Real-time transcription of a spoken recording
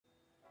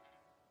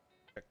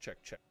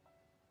Check.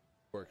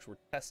 Works. We're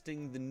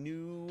testing the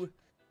new,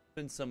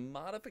 been some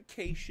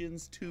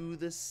modifications to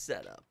the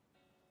setup.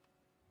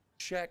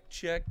 Check.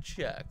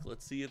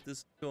 Let's see if this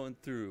is going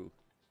through.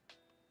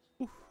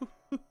 I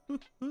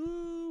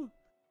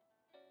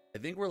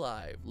think we're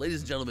live.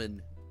 Ladies and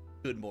gentlemen,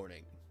 good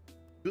morning.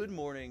 Good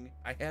morning.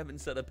 I haven't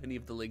set up any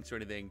of the links or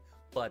anything,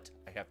 but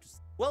I have to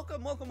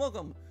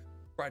welcome.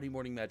 Friday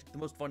Morning Magic, the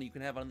most fun you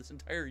can have on this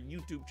entire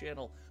YouTube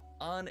channel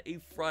on a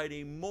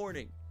Friday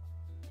morning.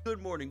 Good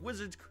morning,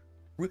 Wizard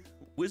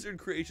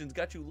Creations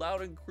got you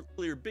loud and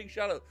clear. Big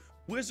shout out,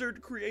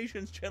 Wizard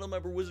Creations channel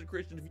member, Wizard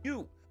Creations. If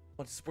you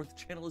want to support the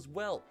channel as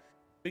well,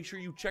 make sure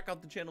you check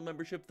out the channel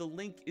membership. The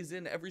link is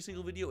in every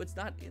single video. It's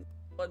not in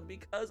one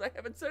because I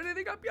haven't set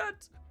anything up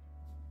yet.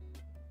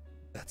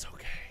 That's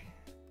okay.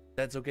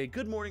 That's okay.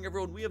 Good morning,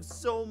 everyone. We have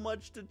so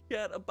much to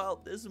chat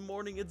about this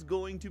morning. It's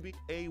going to be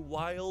a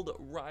wild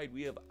ride.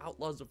 We have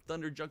Outlaws of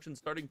Thunder Junction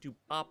starting to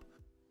pop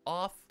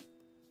off.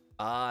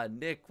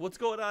 Nick, what's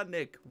going on,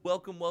 Nick?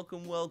 Welcome.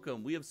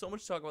 We have so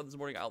much to talk about this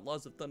morning.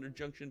 Outlaws of Thunder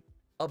Junction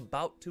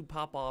about to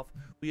pop off.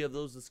 We have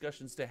those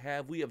discussions to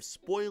have. We have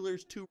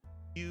spoilers to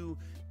review,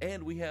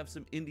 and we have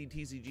some indie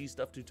TCG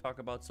stuff to talk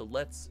about. So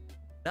let's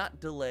not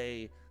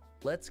delay.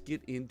 Let's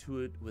get into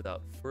it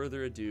without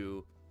further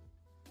ado.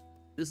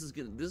 This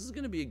is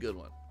gonna be a good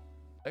one.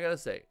 I gotta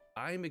say,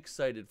 I'm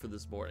excited for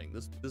this morning.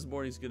 This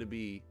morning's gonna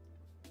be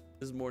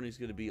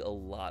a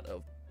lot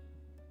of.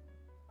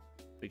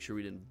 Make sure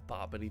we didn't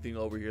pop anything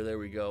over here. There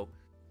we go.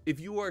 If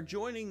you are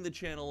joining the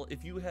channel,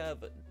 if you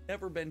have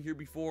never been here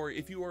before,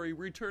 if you are a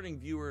returning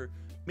viewer,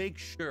 make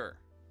sure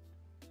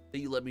that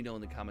you let me know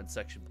in the comment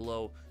section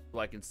below so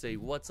I can say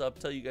what's up,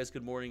 tell you guys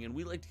good morning. And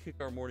we like to kick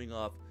our morning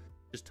off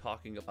just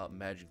talking about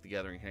Magic the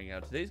Gathering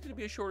Hangout. Today's gonna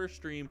be a shorter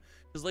stream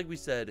because, like we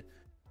said,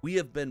 we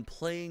have been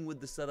playing with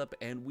the setup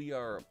and we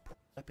are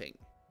prepping.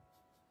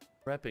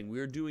 We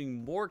are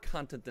doing more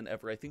content than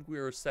ever. I think we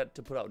are set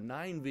to put out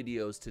 9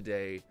 videos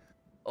today.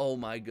 Oh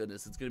my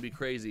goodness, it's gonna be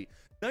crazy.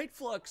 Night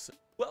Flux,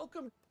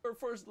 welcome to our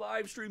first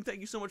live stream.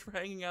 Thank you so much for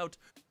hanging out.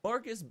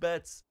 Marcus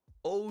Betts,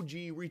 OG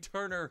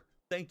returner,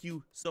 thank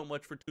you so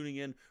much for tuning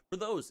in. For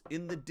those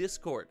in the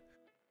Discord,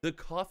 the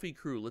Coffee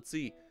Crew, let's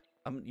see.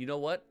 You know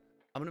what?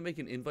 I'm gonna make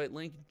an invite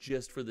link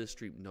just for this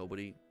stream.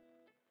 Nobody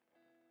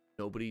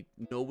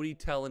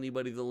tell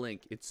anybody the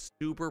link. It's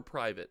super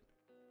private.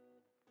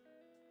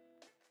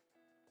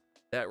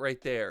 That right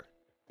there.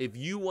 If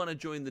you want to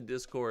join the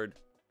Discord,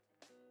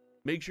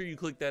 make sure you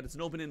click that. It's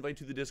an open invite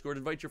to the Discord.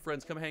 Invite your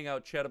friends, come hang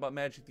out, chat about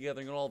Magic the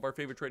Gathering and all of our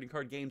favorite trading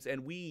card games.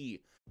 And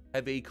we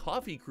have a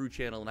Coffee Crew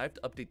channel, and I have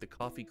to update the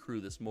Coffee Crew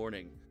this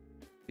morning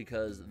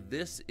because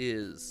this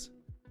is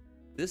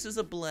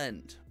a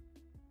blend.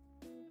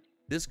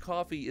 This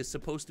coffee is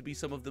supposed to be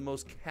some of the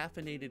most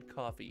caffeinated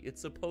coffee.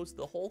 It's supposed,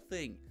 the whole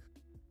thing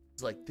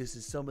is like, this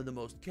is some of the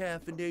most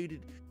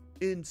caffeinated,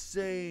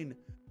 insane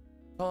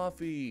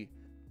coffee.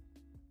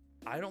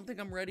 I don't think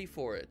I'm ready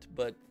for it,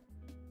 but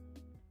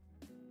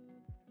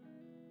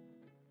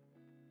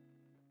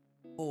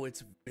oh,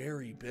 it's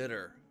very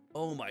bitter.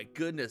 Oh my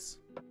goodness.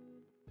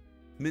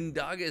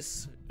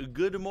 Mindagus,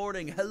 good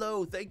morning.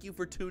 Hello, thank you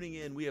for tuning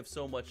in. We have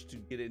so much to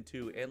get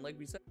into, and like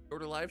we said,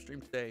 shorter live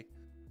stream today.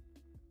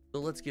 So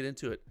let's get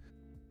into it.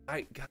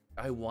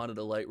 I wanted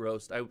a light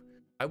roast.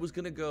 I was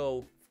gonna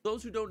go, for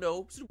those who don't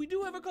know, so we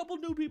do have a couple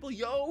new people.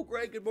 Yo,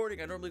 Greg, good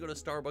morning. I normally go to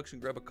Starbucks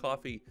and grab a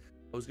coffee.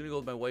 I was gonna go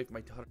with my wife.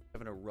 My daughter's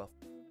having a rough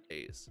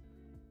days.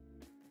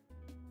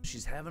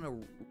 She's having a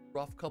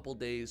rough couple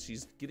days.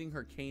 She's getting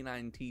her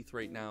canine teeth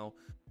right now.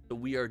 So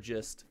we are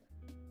just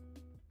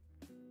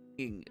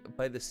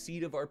by the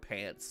seat of our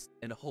pants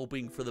and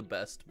hoping for the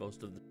best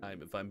most of the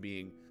time. If I'm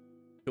being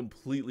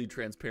completely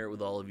transparent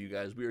with all of you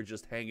guys, we are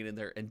just hanging in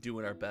there and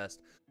doing our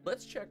best.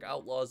 Let's check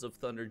Outlaws of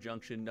Thunder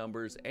Junction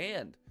numbers,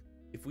 and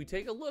if we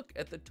take a look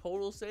at the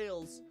total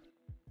sales,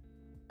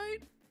 right?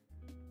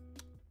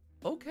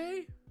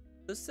 Okay,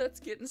 the set's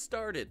getting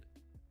started.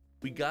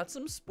 We got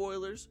some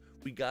spoilers.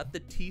 We got the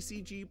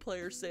TCG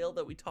player sale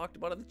that we talked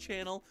about on the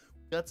channel.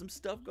 We got some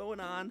stuff going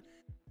on.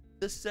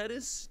 The set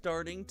is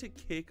starting to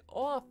kick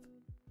off.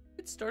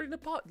 It's starting to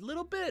pop a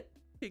little bit.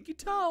 Pinky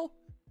toe.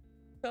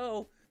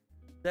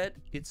 That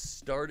it's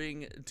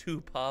starting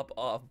to pop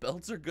off.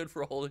 Belts are good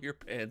for holding your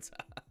pants.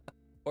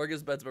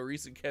 Marcus Betts, my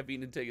recent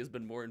caffeine intake has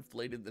been more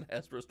inflated than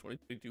Hasbro's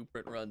 2022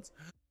 print runs.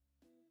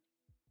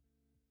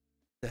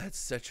 That's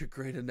such a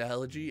great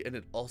analogy, and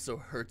it also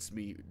hurts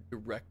me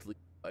directly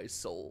in my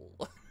soul.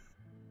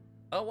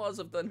 Outlaws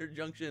of Thunder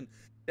Junction,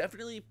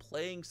 definitely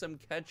playing some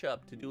catch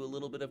up to do a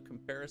little bit of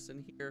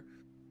comparison here.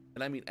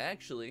 And I mean,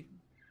 actually,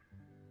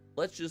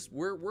 let's just,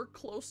 we're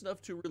close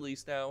enough to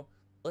release now.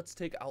 Let's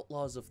take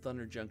Outlaws of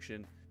Thunder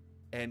Junction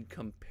and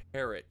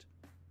compare it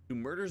to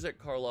Murders at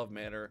Karlov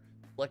Manor,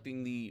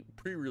 selecting the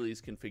pre-release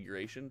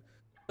configuration.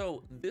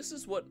 So this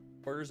is what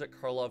Murders at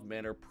Karlov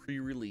Manor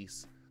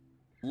pre-release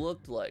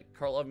looked like.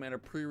 Karlov Manor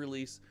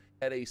pre-release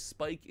had a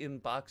spike in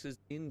boxes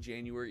in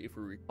January. If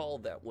we recall,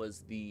 that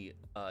was the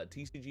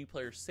TCG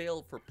player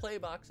sale for play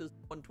boxes,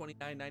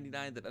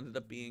 $129.99, that ended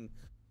up being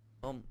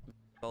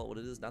call it what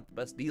it is, not the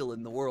best deal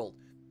in the world.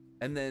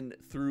 And then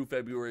through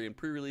February and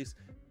pre-release,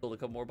 sold a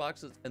couple more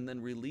boxes, and then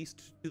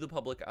released to the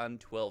public on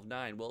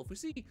 12/9. Well, if we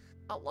see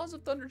Outlaws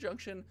of Thunder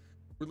Junction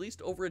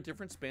released over a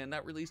different span,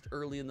 not released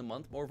early in the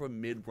month, more of a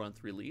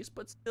mid-month release,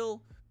 but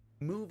still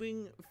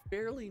moving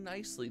fairly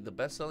nicely. The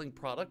best-selling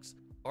products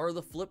are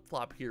the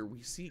flip-flop here.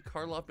 We see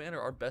Karloff Manor,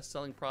 our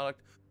best-selling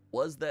product,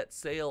 was that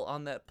sale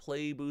on that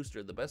Play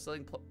Booster. The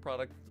best-selling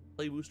product,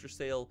 Play Booster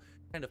sale,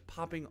 kind of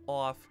popping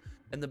off.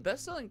 And the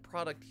best-selling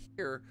product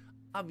here,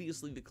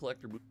 obviously the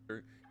Collector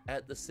Booster,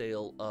 at the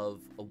sale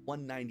of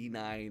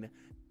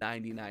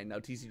 $199.99. Now,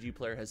 TCG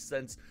Player has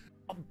since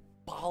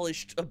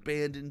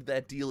abandoned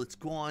that deal. It's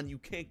gone. You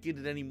can't get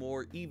it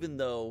anymore, even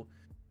though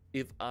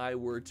if I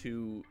were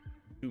to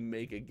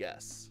make a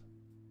guess,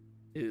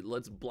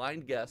 let's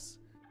blind guess,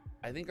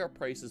 I think our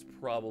price is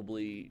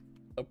probably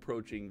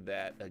approaching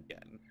that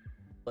again.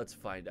 Let's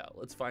find out.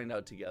 Let's find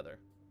out together.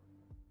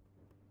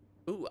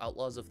 Ooh,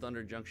 Outlaws of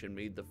Thunder Junction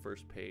made the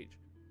first page.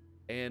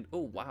 And,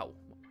 oh, wow.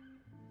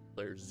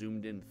 Player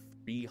zoomed in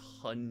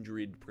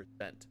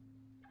 300%.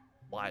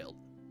 Wild.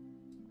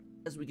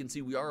 As we can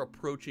see, we are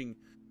approaching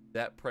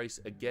that price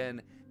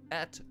again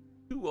at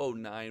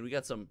 $209. We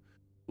got some,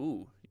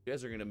 ooh, you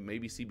guys are gonna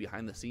maybe see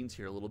behind the scenes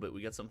here a little bit.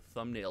 We got some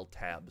thumbnail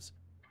tabs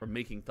for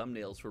making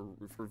thumbnails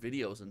for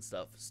videos and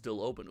stuff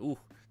still open. Ooh,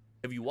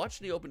 have you watched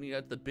the opening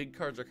yet? The big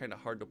cards are kind of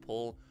hard to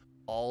pull.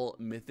 All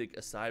Mythic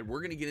aside,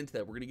 we're gonna get into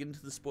that. We're gonna get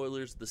into the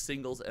spoilers, the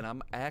singles, and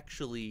I'm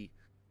actually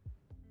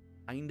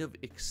kind of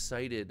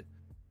excited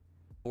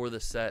for the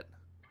set.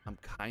 I'm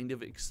kind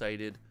of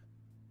excited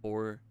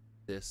for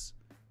this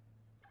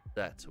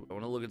set. So I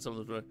want to look at some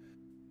of those.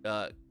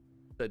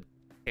 Said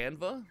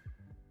Canva.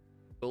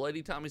 The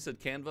Lady Tommy said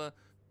Canva.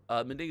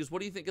 Mendigas, what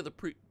do you think of the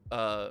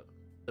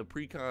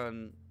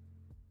precon?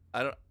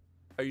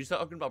 Are you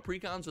talking about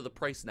precons or the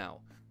price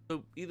now?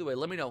 So either way,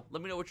 let me know.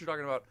 Let me know what you're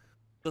talking about.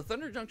 The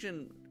Thunder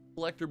Junction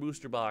Collector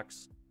Booster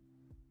Box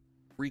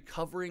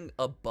recovering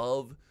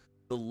above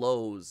the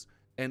lows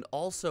and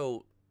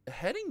also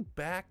heading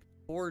back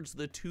towards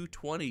the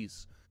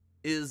 220s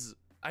is,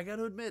 I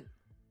gotta admit,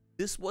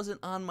 this wasn't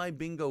on my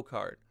bingo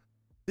card.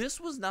 This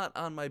was not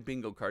on my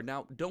bingo card.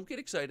 Now, don't get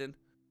excited.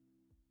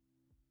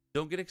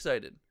 Don't get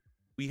excited.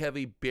 We have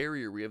a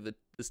barrier. We have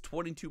this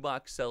 22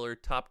 box seller,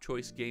 Top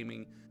Choice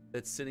Gaming,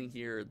 that's sitting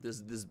here,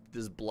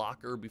 this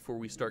blocker before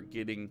we start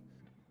getting,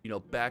 you know,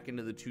 back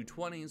into the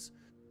 220s.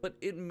 But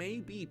it may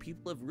be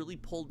people have really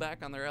pulled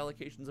back on their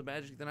allocations of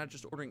Magic. They're not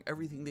just ordering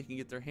everything they can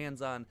get their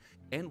hands on.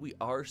 And we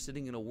are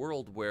sitting in a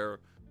world where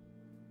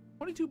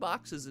 22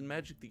 boxes in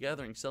Magic the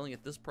Gathering selling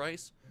at this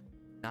price,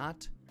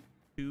 not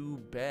too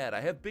bad.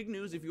 I have big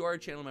news. If you are a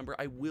channel member,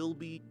 I will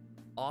be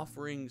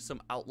offering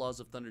some Outlaws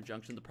of Thunder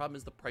Junction. The problem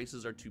is the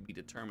prices are to be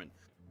determined.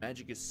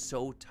 Magic is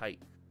so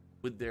tight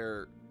with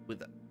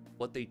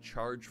what they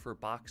charge for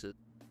boxes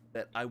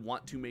that I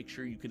want to make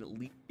sure you can at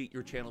least get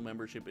your channel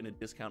membership in a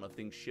discount of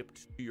things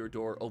shipped to your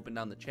door, opened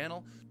on the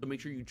channel. So make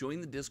sure you join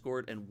the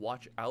Discord and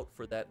watch out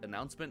for that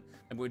announcement.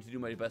 I'm going to do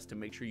my best to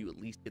make sure you at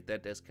least get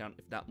that discount,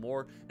 if not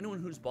more. Anyone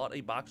who's bought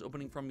a box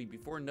opening from me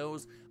before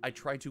knows I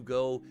try to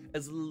go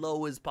as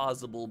low as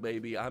possible,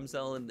 baby. I'm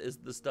selling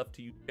the stuff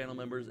to you channel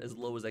members as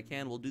low as I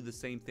can. We'll do the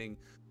same thing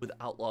with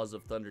Outlaws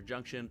of Thunder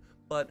Junction,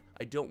 but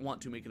I don't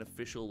want to make an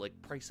official like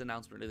price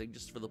announcement or anything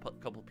just for the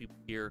couple people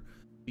here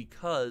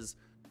because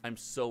I'm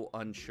so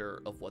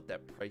unsure of what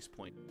that price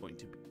point is going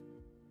to be.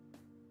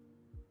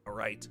 All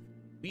right,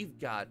 we've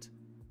got,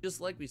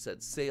 just like we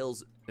said,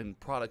 sales and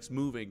products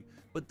moving,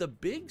 but the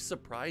big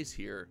surprise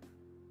here,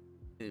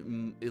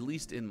 at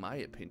least in my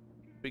opinion,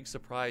 big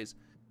surprise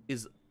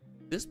is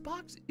this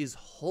box is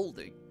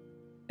holding.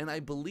 And I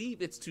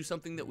believe it's to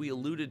something that we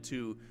alluded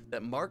to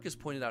that Marcus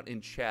pointed out in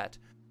chat,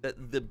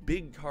 that the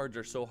big cards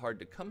are so hard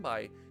to come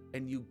by,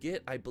 and you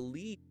get, I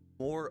believe,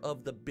 more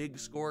of the big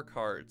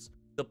scorecards.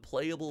 The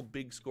playable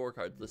big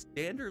scorecards, the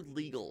standard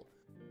legal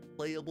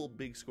playable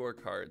big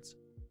scorecards.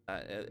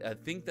 I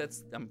think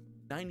that's, I'm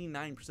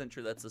 99%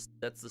 sure that's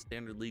the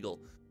standard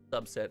legal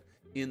subset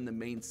in the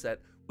main set,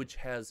 which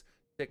has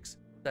 6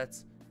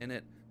 sets in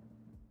it.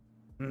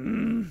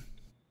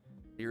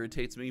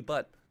 Irritates me,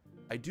 but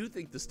I do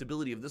think the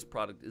stability of this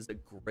product is a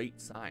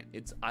great sign.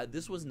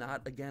 This was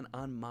not, again,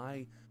 on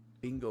my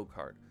bingo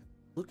card.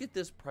 Look at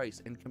this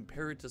price and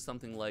compare it to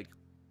something like,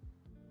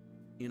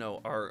 you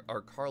know, our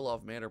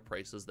Karloff Manor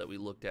prices that we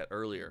looked at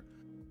earlier.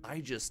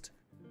 I just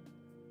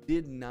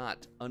did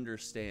not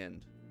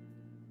understand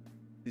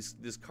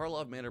this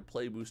Karloff Manor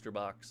Play Booster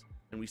Box,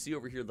 and we see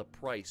over here the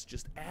price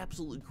just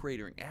absolutely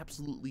cratering,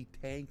 absolutely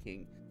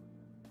tanking.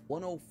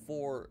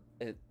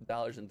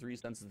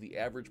 $104.03 is the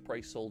average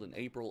price sold in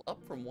April,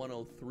 up from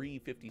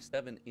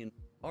 $103.57 in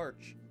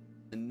March.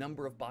 The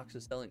number of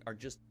boxes selling are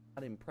just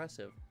not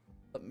impressive.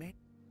 But man,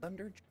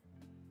 Thunder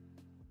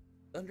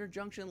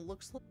Junction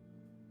looks like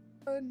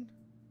fun.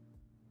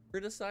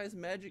 Criticize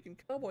Magic and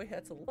cowboy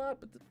hats a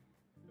lot, but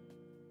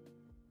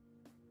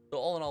so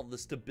all in all, the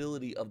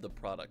stability of the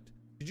product.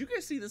 Did you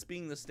guys see this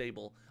being this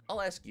stable?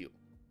 I'll ask you. I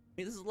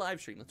mean, this is a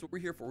live stream. That's what we're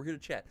here for. We're here to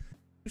chat. Do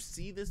you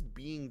see this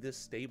being this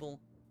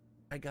stable?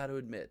 I got to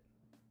admit,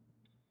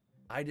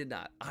 I did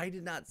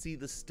not see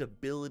the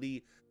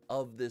stability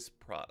of this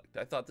product.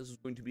 I thought this was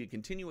going to be a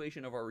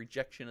continuation of our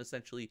rejection,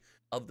 essentially,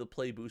 of the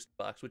Play Booster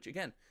Box, which,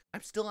 again,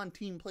 I'm still on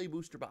Team Play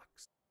Booster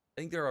Box.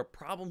 I think there are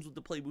problems with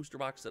the Play Booster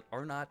Box that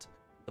are not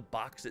the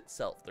box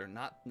itself. They're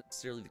not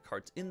necessarily the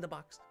cards in the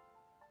box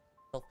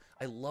itself.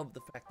 I love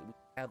the fact that we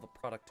have a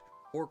product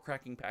for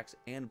cracking packs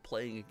and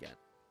playing again.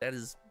 That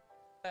is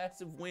a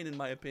massive win, in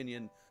my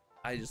opinion.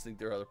 I just think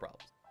there are other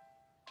problems.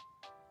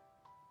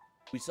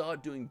 We saw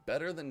it doing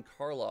better than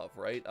Karlov,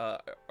 right?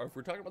 If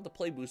we're talking about the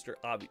Play Booster,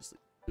 obviously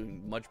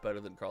doing much better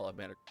than Karlov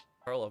Manor.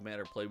 Karlov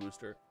Manor Play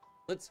Booster.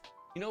 Let's,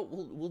 you know,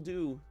 we'll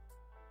do.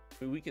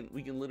 I mean,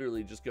 we can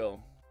literally just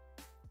go.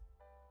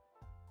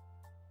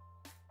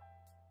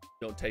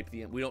 We don't type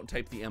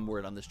the M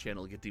word on this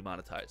channel to get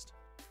demonetized.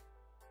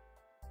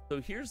 So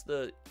here's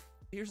the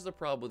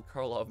problem with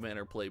Karlov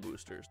Manor Play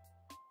Boosters,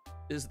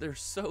 is they're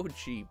so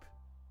cheap.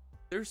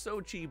 They're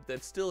so cheap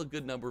that still a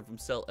good number of them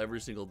sell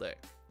every single day.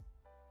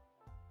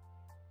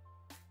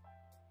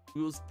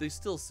 They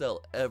still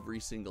sell every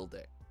single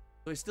day.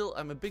 So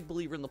I'm a big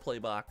believer in the play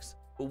box,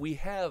 but we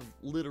have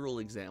literal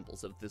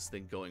examples of this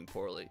thing going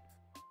poorly.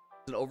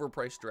 It's an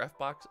overpriced draft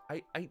box.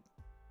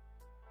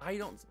 I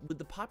don't, with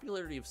the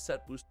popularity of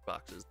set booster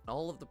boxes and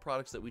all of the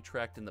products that we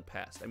tracked in the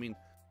past. I mean,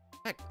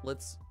 heck,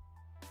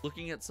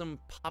 looking at some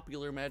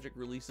popular Magic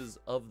releases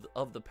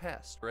of the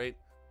past, right?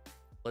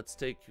 Let's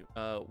take,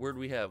 where do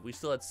we have? We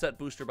still had set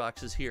booster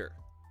boxes here.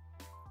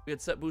 We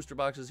had set booster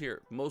boxes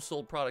here. Most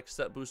sold products,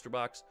 set booster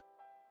box.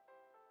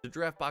 The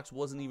draft box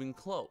wasn't even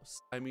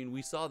close. I mean,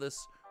 we saw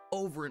this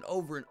over and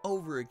over and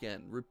over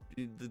again.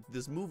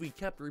 This movie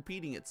kept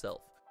repeating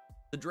itself.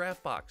 The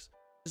draft box,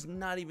 just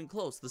not even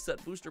close. The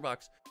set booster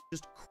box,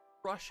 just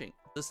crushing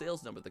the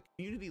sales number. The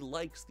community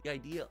likes the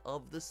idea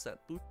of the set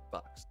booster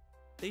box.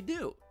 They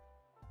do.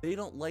 They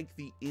don't like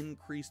the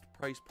increased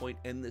price point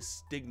and the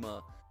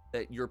stigma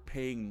that you're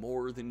paying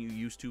more than you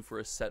used to for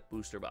a set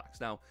booster box.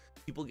 Now,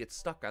 people get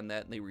stuck on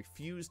that and they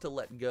refuse to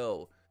let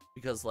go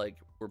because, like,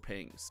 we're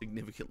paying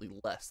significantly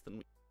less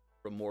than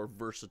for a more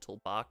versatile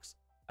box.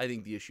 I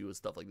think the issue with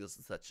stuff like this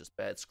is that's just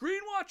bad.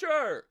 Screen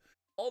Watcher!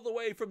 All the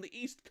way from the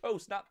East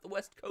Coast, not the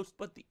West Coast,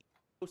 but the East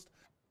Coast.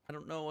 I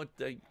don't know what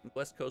the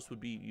West Coast would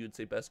be. You'd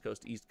say best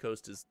coast. East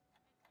Coast is,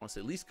 I want to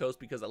say least coast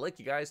because I like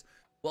you guys.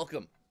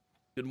 Welcome.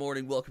 Good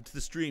morning. Welcome to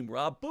the stream.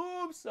 Rob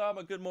Boom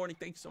Sama. Good morning.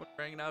 Thanks so much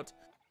for hanging out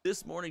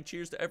this morning.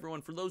 Cheers to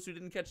everyone. For those who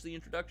didn't catch the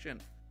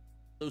introduction,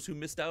 those who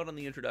missed out on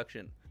the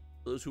introduction,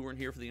 those who weren't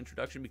here for the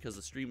introduction because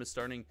the stream is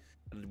starting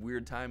at a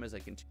weird time as I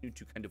continue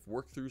to kind of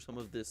work through some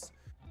of this,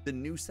 the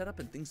new setup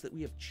and things that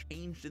we have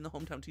changed in the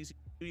Hometown TCG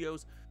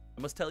studios.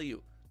 I must tell you,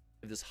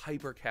 I have this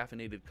hyper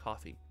caffeinated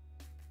coffee.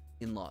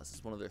 In-laws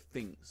is one of their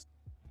things.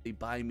 They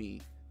buy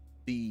me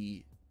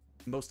the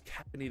most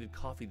caffeinated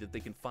coffee that they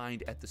can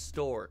find at the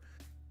store.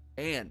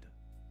 And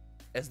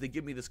as they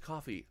give me this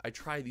coffee, I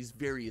try these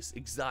various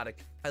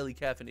exotic, highly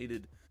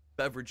caffeinated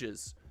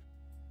beverages.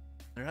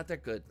 They're not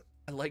that good.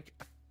 I like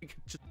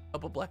just a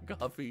cup of black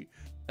coffee,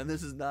 and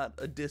this is not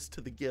a diss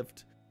to the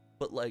gift,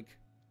 but like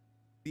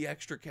the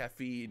extra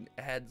caffeine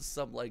adds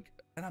some, like,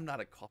 and I'm not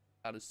a coffee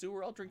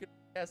connoisseur. I'll drink it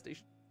at the gas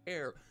station.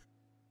 Air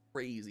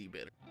crazy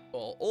bitter.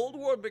 Oh, Old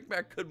World Big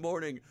Mac, good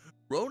morning.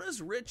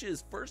 Rona's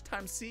Riches, first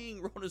time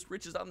seeing Rona's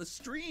Riches on the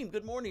stream.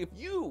 Good morning. If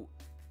you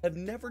have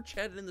never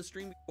chatted in the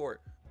stream before,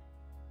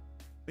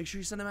 make sure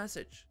you send a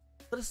message.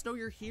 Let us know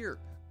you're here.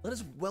 Let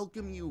us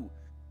welcome you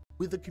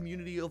with a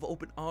community of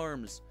open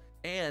arms.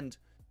 And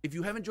if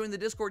you haven't joined the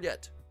Discord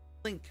yet,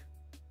 link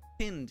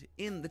pinned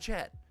in the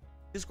chat.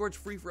 Discord's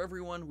free for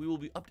everyone. We will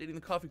be updating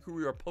the coffee crew.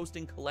 We are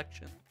posting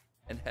collection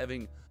and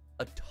having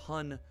a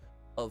ton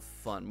of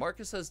fun.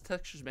 Marcus says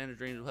Textures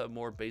Managed Range will have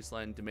more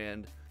baseline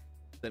demand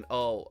than,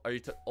 oh, are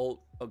you, oh,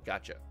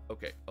 gotcha.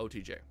 Okay,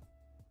 OTJ.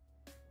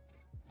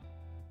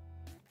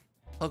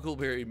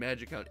 Huckleberry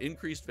Magic Count,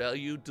 increased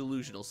value,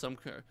 delusional. Some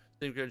cards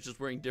just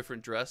wearing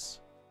different dress.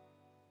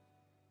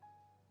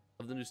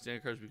 Of the new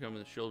standard cards becoming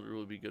the shoulder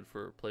will be good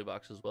for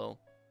playbox as well.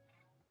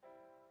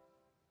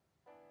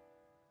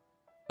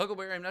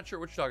 Huckleberry, I'm not sure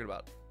what you're talking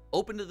about.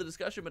 Open to the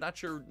discussion, but not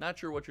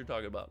sure what you're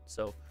talking about.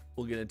 So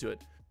we'll get into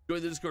it.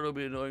 Join the Discord, will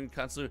be annoying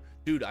constantly.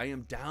 Dude, I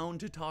am down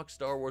to talk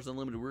Star Wars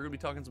Unlimited. We're gonna be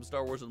talking some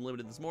Star Wars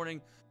Unlimited this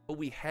morning, but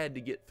we had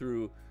to get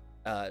through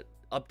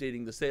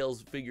updating the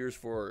sales figures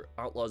for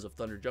Outlaws of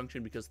Thunder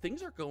Junction because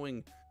things are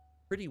going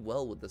pretty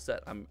well with the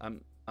set.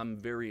 I'm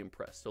very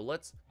impressed. So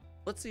let's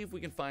see if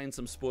we can find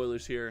some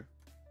spoilers here.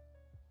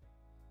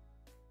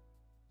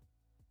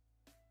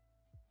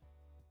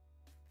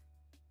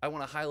 I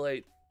want to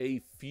highlight a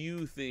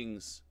few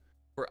things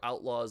for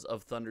Outlaws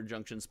of Thunder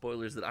Junction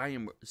spoilers that I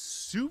am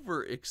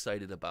super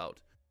excited about.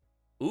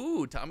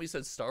 Ooh, Tommy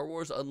said Star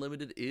Wars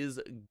Unlimited is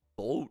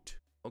GOAT.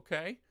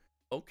 Okay.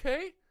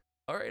 Okay.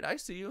 All right. I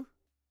see you.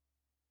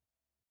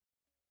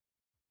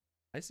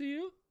 I see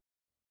you.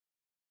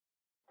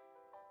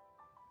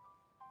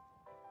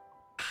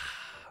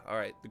 All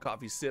right. The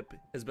coffee sip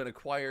has been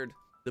acquired.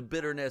 The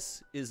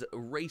bitterness is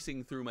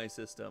racing through my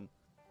system.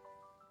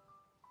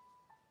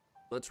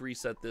 Let's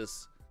reset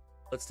this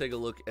let's take a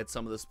look at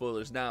some of the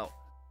spoilers. Now,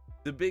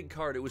 the big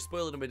card, it was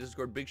spoiled in my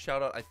Discord. Big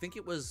shout out. I think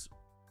it was,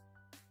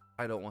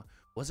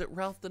 was it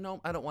Ralph the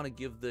Gnome? I don't want to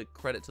give the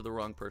credit to the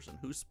wrong person.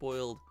 Who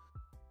spoiled?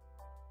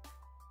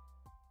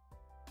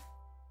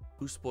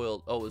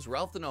 Oh, it was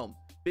Ralph the Gnome.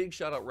 Big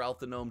shout out Ralph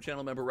the Gnome,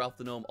 channel member Ralph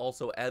the Gnome,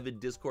 also avid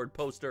Discord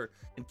poster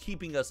and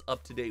keeping us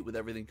up to date with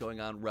everything going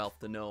on. Ralph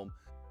the Gnome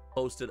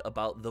posted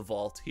about the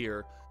vault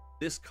here.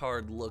 This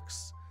card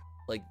looks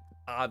like,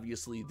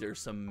 obviously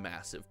there's some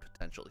massive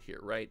potential here,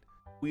 right?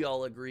 We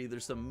all agree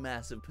there's some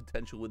massive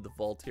potential with the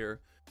vault here.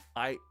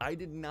 I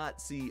did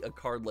not see a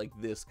card like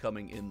this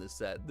coming in the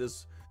set.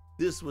 This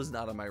was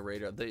not on my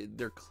radar.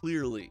 They're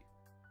clearly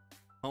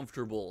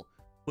comfortable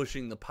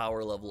pushing the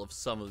power level of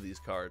some of these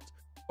cards.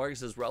 Marcus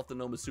says Ralph the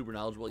Gnome is super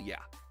knowledgeable. Yeah,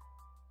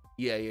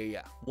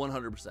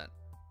 100%.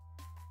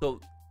 So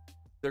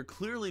they're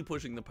clearly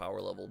pushing the power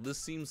level. This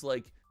seems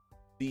like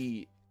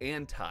the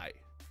anti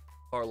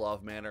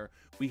Karlov Manor.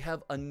 We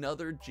have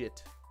another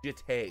Jite,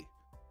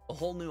 a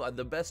whole new,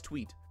 the best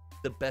tweet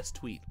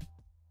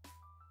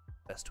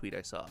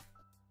I saw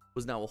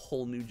was now a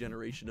whole new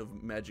generation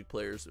of Magic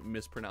players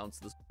mispronounce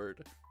this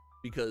word,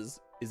 because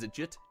is it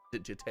Jit? Is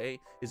it Jite?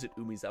 Is it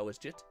Umizawa's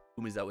Jit?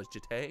 Umizawa's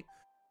Jite?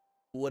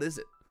 What is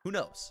it? Who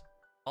knows?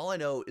 All I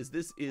know is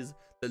this is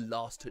the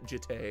lost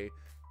Jite.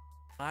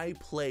 I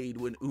played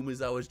when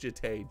Umizawa's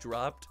Jite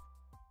dropped.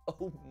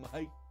 Oh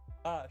my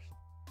gosh.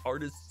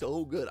 Card is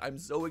so good. I'm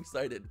so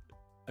excited.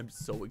 I'm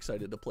so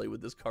excited to play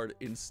with this card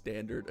in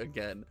standard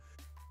again.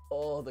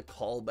 Oh, the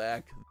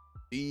callback,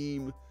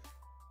 theme,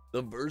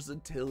 the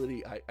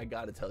versatility. I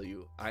gotta tell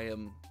you, I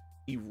am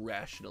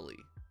irrationally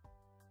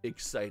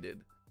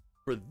excited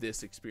for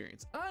this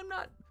experience. I'm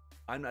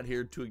not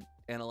here to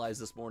analyze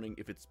this morning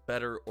if it's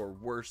better or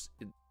worse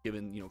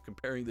given, you know,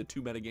 comparing the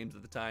two metagames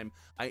at the time.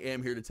 I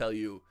am here to tell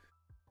you,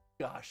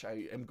 gosh,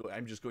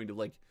 I'm just going to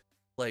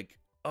like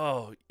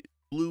oh,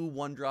 blue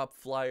 1-drop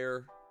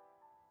flyer.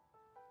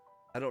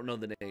 I don't know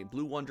the name.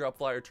 Blue 1-drop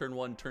flyer, turn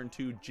 1, turn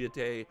 2,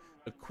 Jite,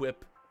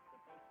 equip,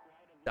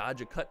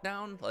 dodge a cut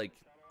down. Like,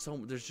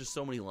 there's just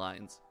so many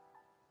lines.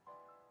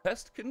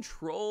 Pest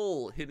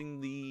control hitting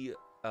the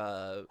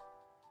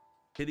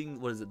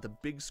what is it, the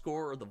big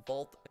score or the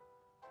vault?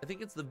 I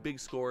think it's the big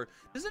score.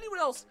 Does anyone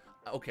else?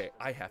 Okay,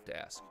 I have to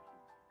ask.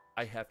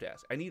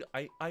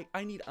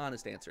 I need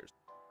honest answers.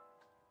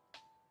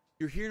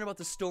 You're hearing about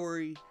the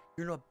story,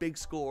 you're hearing about big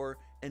score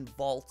and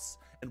vaults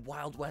and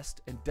Wild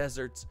West and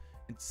deserts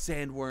and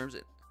sandworms.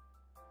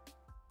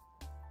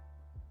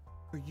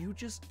 Are you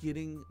just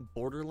getting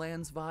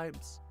Borderlands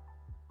vibes?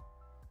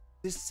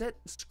 This set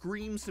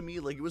screams to me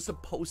like it was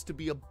supposed to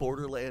be a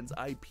Borderlands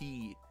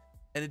IP.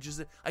 And it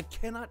just, I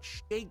cannot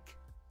shake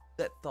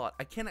that thought.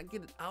 I cannot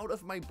get it out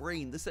of my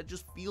brain. This set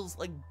just feels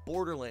like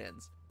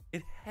Borderlands.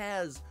 It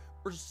has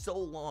for so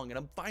long, and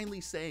I'm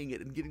finally saying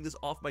it and getting this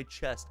off my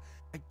chest.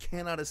 I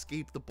cannot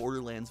escape the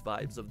Borderlands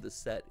vibes of this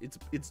set.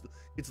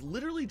 It's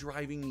literally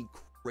driving me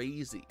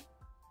crazy.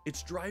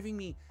 It's driving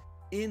me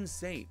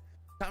insane.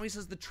 Tommy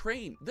says the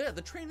train. Yeah,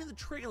 the train in the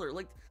trailer.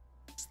 Like,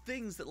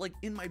 things that, like,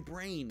 in my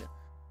brain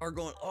are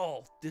going,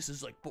 oh, this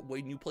is like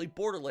when you played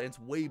Borderlands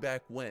way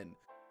back when.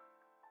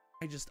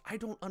 I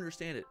don't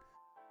understand it.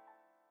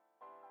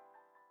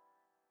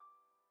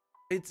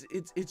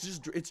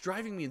 It's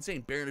driving me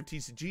insane. Baron of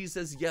TCG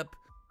says, yep.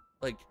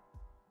 Like,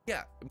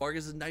 yeah.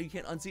 Marcus says, now you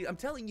can't unsee it. I'm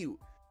telling you,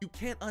 you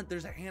can't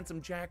there's a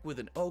handsome Jack with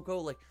an Oko.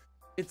 Like,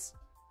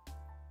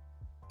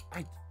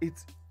 I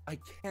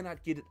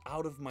cannot get it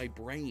out of my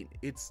brain.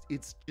 It's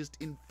just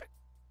infected.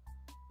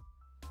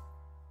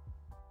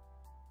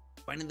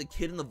 Finding the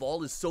kid in the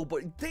vault is so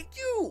thank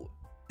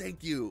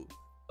you.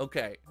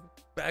 Okay,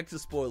 back to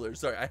spoilers.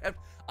 Sorry,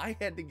 I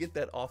had to get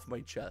that off my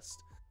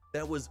chest.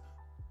 That was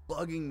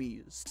bugging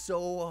me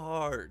so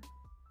hard.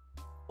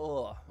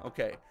 Oh,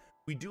 okay.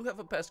 We do have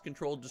a pest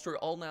control. Destroy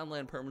all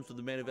non-land permanents with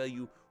a mana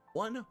value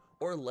 1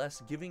 or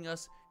less, giving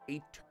us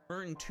a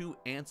turn 2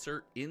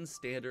 answer in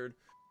standard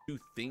to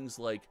things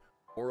like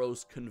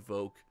Boros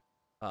Convoke.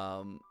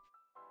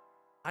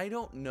 I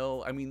don't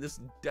know. I mean, this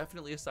is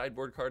definitely a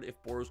sideboard card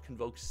if Boros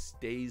Convoke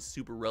stays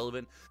super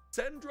relevant.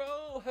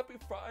 Sandro, happy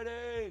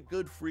Friday.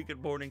 Good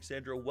freaking morning,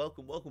 Sandro.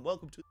 Welcome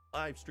to the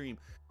live stream.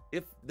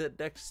 If the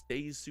deck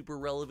stays super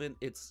relevant,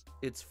 it's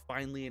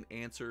finally an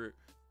answer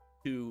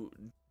to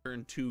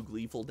turn 2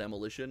 Gleeful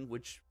Demolition,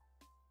 which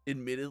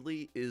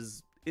admittedly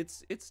is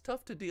it's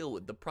tough to deal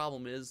with. The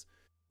problem is,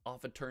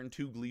 off a turn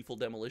 2 Gleeful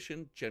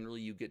Demolition,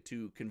 generally you get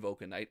to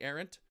convoke a Knight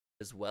Errant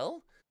as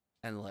well,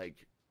 and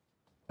like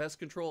pest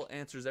control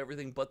answers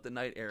everything but the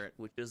Knight Errant,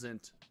 which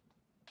isn't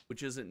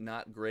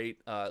not great.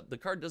 The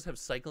card does have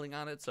cycling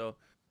on it, so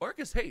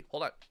Marcus, hey,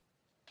 hold on.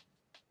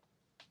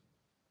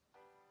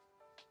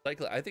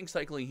 I think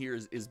cycling here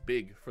is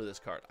big for this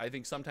card. I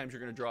think sometimes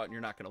you're going to draw it and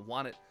you're not going to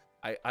want it.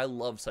 I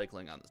love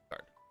cycling on this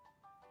card.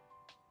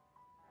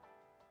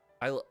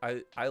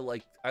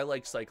 I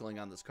like cycling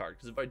on this card,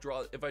 because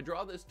if I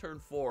draw this turn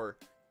 4,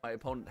 my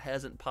opponent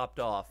hasn't popped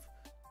off,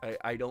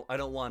 I don't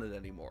want it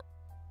anymore.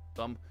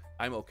 So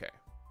I'm okay.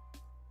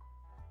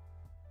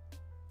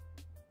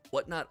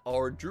 Whatnot,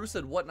 or Drew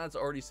said Whatnot's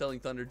already selling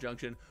Thunder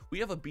Junction. We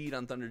have a beat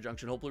on Thunder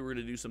Junction. Hopefully we're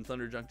going to do some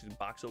Thunder Junction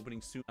box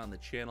openings soon on the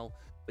channel.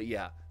 But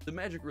yeah, the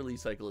Magic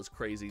release cycle is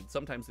crazy.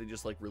 Sometimes they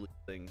just like release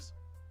things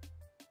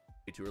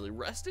way too early.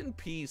 Rest in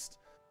peace.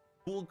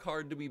 Cool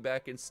card to be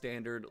back in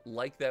standard.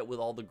 Like that with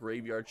all the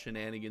graveyard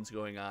shenanigans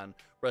going on.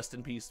 Rest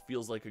in peace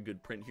feels like a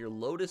good print here.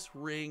 Lotus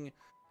Ring,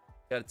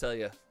 gotta tell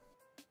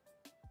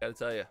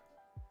you,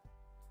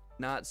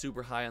 not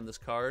super high on this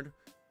card.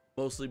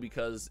 Mostly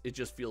because it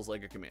just feels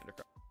like a commander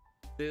card.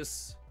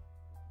 This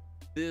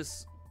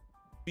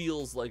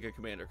feels like a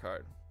commander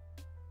card.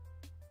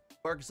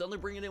 Mark is only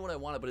bringing it in when I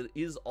want it, but it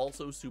is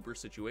also super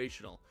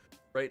situational,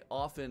 right?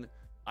 Often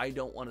I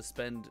don't want to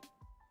spend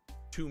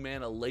 2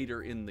 mana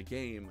later in the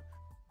game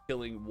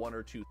killing 1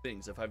 or 2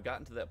 things. If I've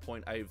gotten to that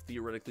point, I've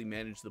theoretically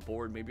managed the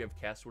board. Maybe I've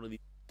casted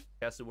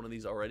one of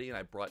these already, and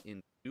I brought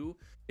in 2.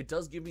 It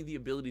does give me the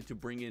ability to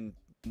bring in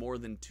more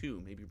than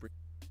 2, maybe bring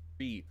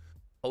 3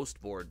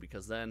 post board,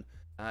 because then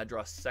I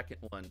draw a second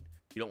one.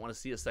 You don't want to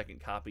see a second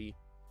copy.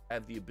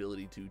 Have the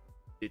ability to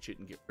ditch it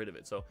and get rid of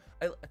it. So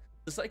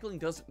the cycling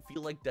doesn't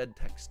feel like dead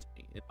text to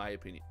me, in my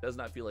opinion. It does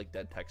not feel like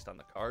dead text on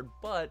the card,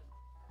 but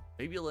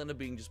maybe it'll end up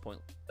being just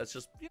pointless. That's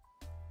just, yeah,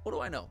 what do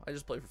I know? I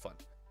just play for fun.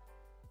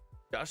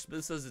 Josh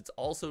Smith says it's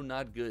also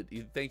not good.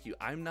 Thank you.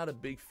 I'm not a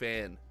big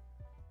fan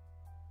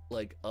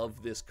like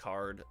of this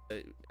card.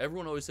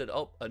 Everyone always said,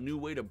 oh, a new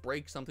way to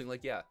break something.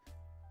 Like, yeah,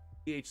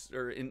 EDH,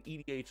 or in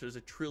EDH, there's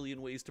a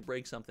trillion ways to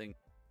break something.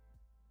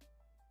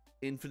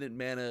 Infinite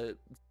mana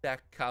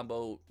stack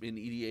combo in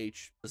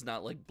EDH does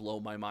not like blow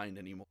my mind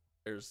anymore.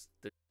 There's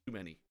too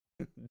many.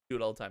 Do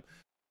it all the time.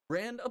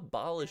 Brand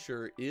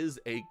Abolisher is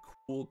a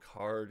cool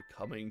card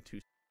coming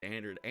to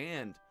standard,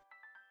 and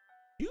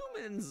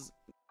humans,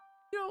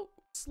 you know,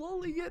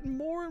 slowly getting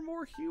more and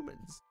more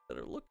humans that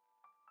are looking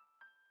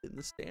in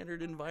the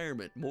standard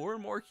environment. More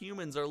and more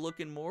humans are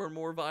looking more and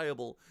more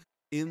viable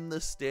in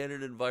the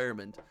standard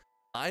environment.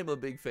 I'm a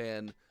big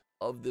fan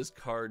of this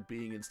card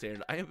being in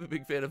standard. I am a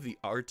big fan of the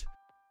art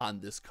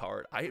on this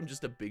card. I am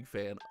just a big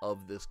fan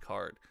of this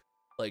card.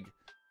 Like,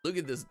 look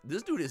at this.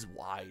 This dude is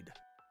wide.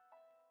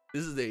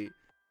 This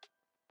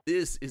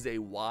is a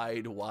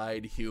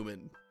wide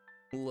human.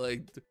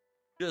 Like,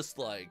 just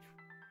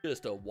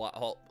a wide.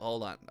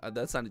 Hold on.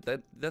 That's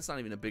not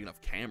even a big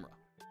enough camera.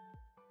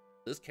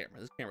 This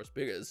camera's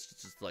bigger. It's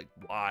just like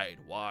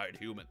wide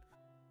human.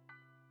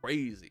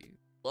 Crazy.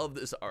 Love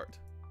this art.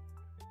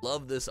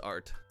 Love this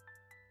art.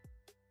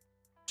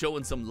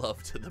 Showing some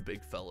love to the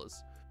big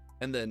fellas.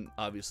 And then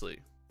obviously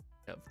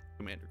have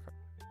commander card.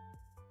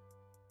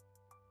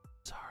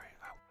 Sorry.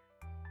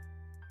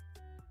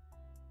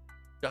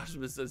 Josh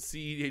Smith says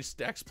CEDH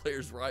stacks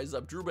players rise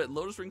up. Drew bet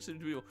Lotus Ring seems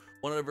to be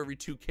 1 out of every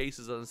 2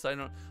 cases. On a side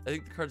note, I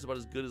think the card's about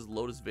as good as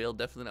Lotus Veil.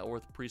 Definitely not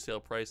worth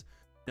pre-sale price.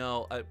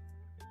 No,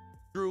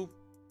 Drew,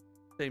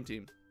 same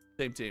team.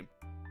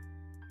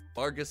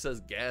 Marcus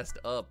says gassed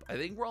up. I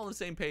think we're all on the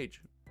same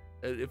page.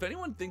 If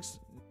anyone thinks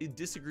it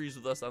disagrees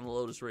with us on the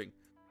Lotus Ring,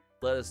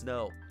 let us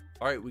know.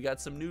 All right, we got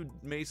some new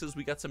mesas.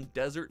 We got some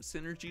desert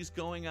synergies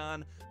going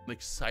on. I'm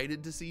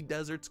excited to see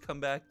deserts come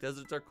back.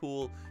 Deserts are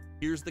cool.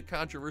 Here's the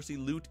controversy.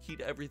 Loot key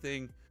to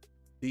everything.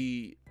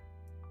 The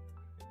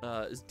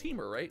is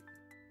Teamer, right?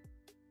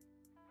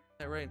 Is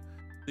that right?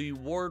 The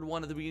ward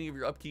 1 at the beginning of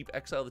your upkeep,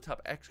 exile the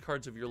top X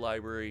cards of your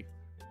library.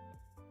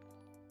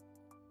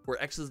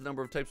 Where X is the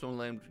number of types of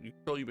land you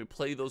control, you may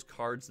play those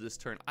cards this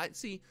turn. I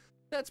see.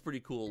 That's pretty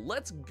cool.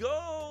 Let's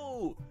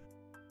go!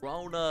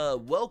 Rona,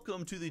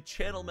 welcome to the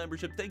channel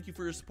membership. Thank you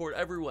for your support,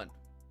 everyone.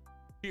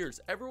 Cheers.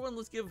 Everyone,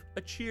 let's give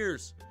a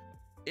cheers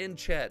in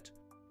chat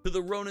to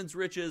the Ronin's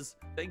Riches.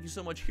 Thank you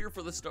so much. Here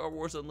for the Star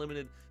Wars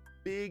Unlimited.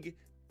 Big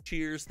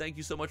cheers. Thank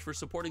you so much for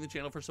supporting the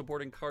channel, for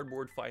supporting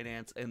Cardboard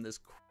Finance and this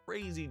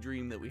crazy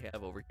dream that we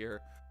have over here.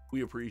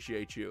 We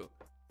appreciate you.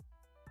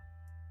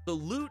 The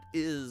loot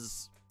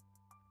is,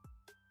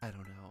 I don't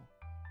know.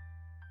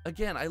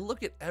 Again, I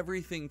look at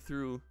everything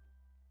through,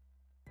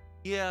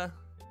 yeah,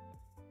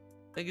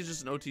 I think it's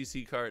just an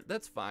OTC card.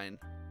 That's fine.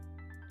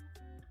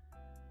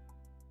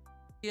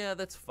 Yeah,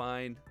 that's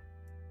fine.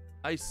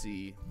 I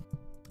see.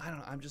 I don't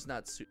know. I'm just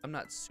not. I'm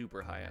not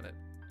super high on it.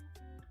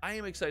 I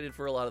am excited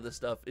for a lot of this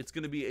stuff. It's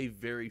going to be a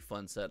very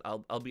fun set.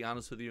 I'll be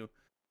honest with you.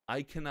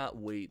 I cannot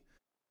wait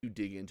to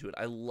dig into it.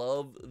 I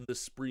love the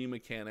spree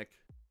mechanic,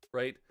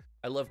 right?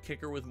 I love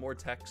kicker with more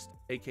text,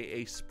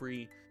 aka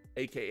spree,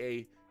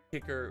 aka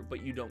kicker,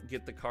 but you don't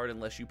get the card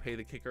unless you pay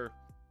the kicker.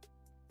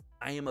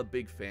 I am a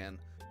big fan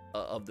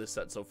of this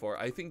set so far.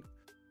 I think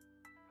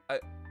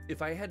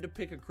if I had to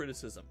pick a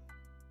criticism,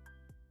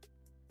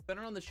 been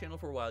around this channel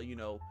for a while, you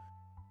know,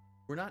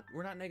 we're not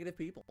negative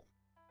people.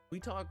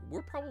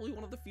 We're probably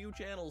one of the few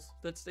channels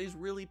that stays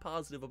really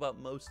positive about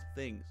most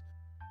things.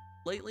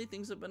 Lately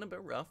things have been a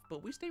bit rough,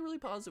 but we stay really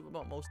positive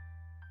about most.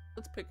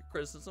 Let's pick a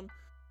criticism,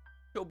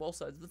 show both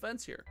sides of the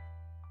fence here.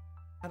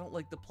 I don't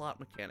like the plot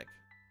mechanic.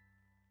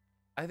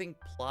 I think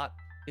plot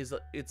is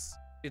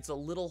it's a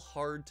little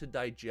hard to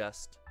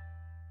digest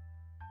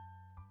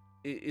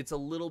it's a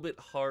little bit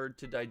hard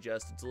to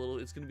digest. It's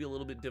going to be a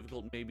little bit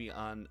difficult maybe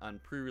on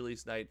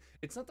pre-release night.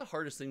 It's not the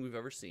hardest thing we've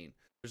ever seen.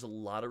 There's a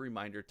lot of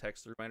reminder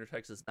text. The reminder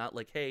text is not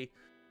like, hey,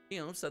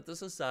 set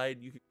this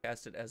aside. You can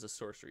cast it as a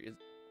sorcery.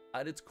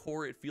 At its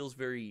core, it feels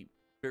very,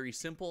 very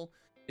simple.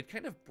 It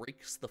kind of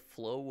breaks the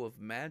flow of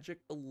Magic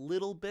a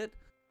little bit.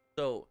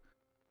 So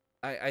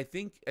I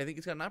think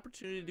it's got an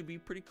opportunity to be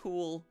pretty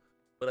cool.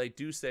 But I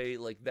do say,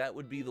 like, that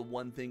would be the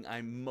one thing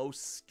I'm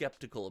most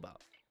skeptical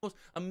about.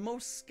 I'm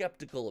most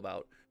skeptical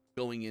about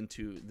going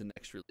into the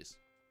next release.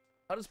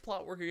 How does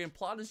plot work again?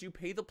 Plot is you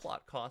pay the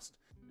plot cost,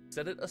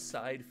 set it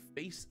aside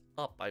face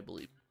up, I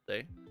believe.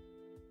 Say,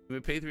 you may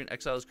pay through an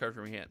exile this card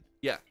from your hand.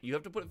 Yeah, you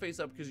have to put it face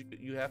up because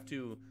you have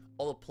to.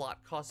 All the plot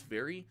costs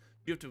vary.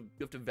 You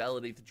have to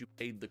validate that you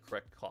paid the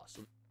correct cost.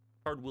 So the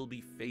card will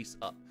be face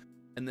up,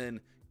 and then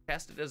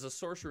cast it as a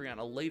sorcery on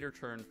a later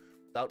turn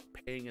without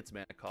paying its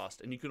mana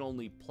cost, and you can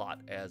only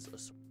plot as a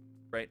sorcery,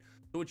 right?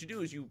 So what you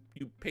do is you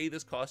pay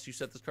this cost, you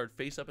set this card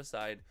face up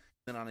aside,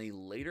 then on a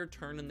later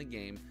turn in the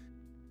game,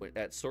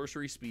 at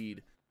sorcery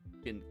speed, you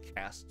can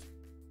cast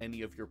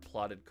any of your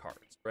plotted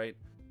cards, right?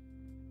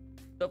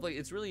 Stuff like,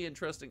 it's really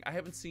interesting. I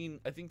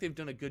think they've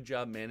done a good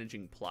job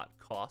managing plot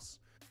costs.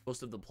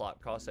 Most of the plot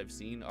costs I've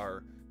seen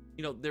are,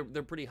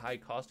 they're pretty high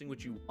costing,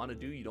 which you want to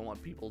do. You don't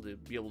want people to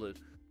be able to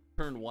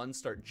turn one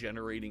start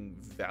generating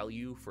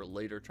value for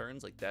later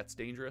turns. Like, that's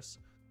dangerous.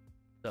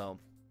 So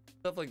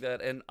stuff like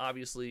that. And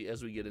obviously,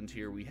 as we get into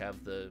here, we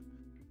have the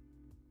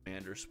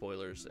commander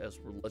spoilers,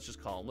 let's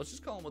just call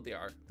them what they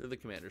are. They're the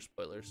commander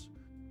spoilers.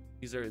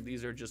 These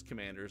are just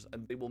commanders,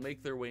 and they will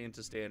make their way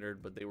into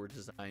standard, but they were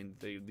designed,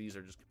 these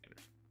are just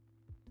commanders.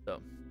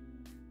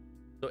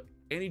 So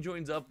Annie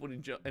joins up when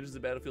he enters the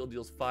battlefield,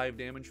 deals 5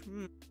 damage.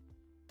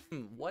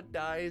 What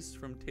dies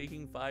from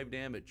taking 5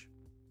 damage?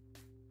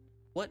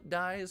 What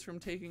dies from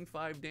taking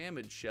 5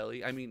 damage,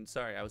 Shelly? I mean,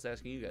 sorry, I was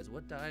asking you guys.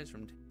 What dies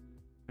from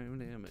taking 5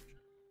 damage?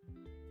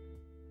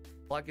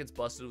 Plot gets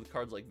busted with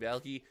cards like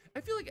Valky.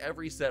 I feel like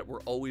every set we're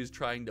always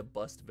trying to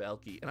bust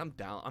Valky, and I'm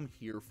down. I'm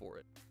here for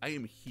it. I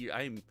am here.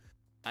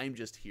 I'm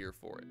just here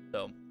for it.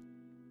 So,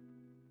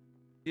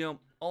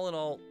 all in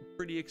all,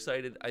 pretty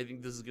excited. I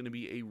think this is going to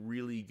be a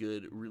really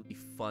good, really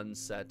fun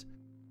set.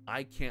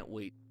 I can't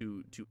wait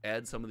to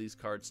add some of these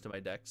cards to my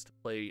decks to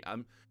play.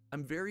 I'm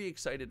very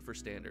excited for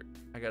Standard.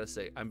 I gotta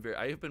say,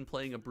 I have been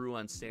playing a brew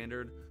on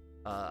Standard.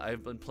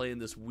 I've been playing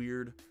this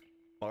weird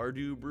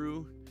Mardu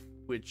brew,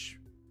 which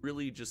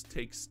really just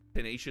takes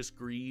Tenacious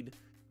Greed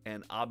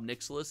and Ob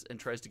Nixilis and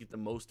tries to get the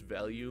most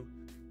value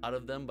out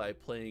of them by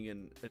playing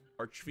an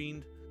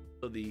Archfiend.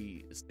 So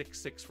the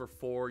 6/6 for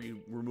 4,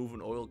 you remove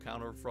an oil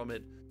counter from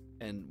it,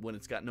 and when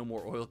it's got no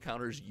more oil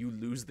counters, you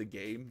lose the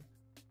game.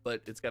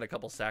 But it's got a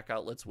couple sack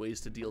outlets, ways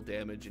to deal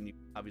damage, and you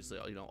obviously,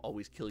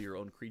 always kill your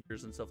own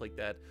creatures and stuff like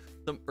that.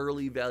 Some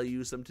early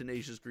value, some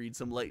Tenacious Greed,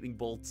 some lightning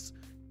bolts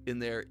in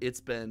there.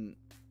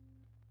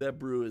 That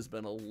brew has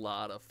been a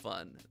lot of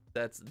fun.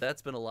 That's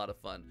been a lot of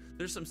fun.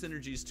 There's some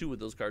synergies too with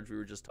those cards we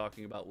were just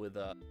talking about with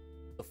the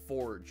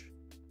Forge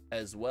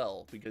as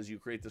well, because you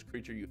create this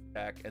creature, you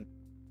attack, and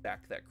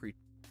stack that creature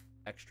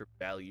extra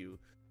value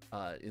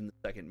in the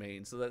second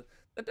main. So that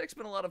deck's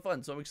been a lot of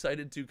fun. So I'm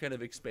excited to kind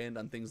of expand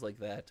on things like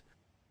that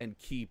and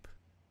keep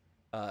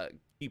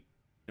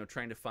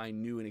trying to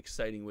find new and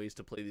exciting ways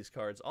to play these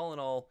cards. All in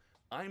all,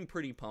 I'm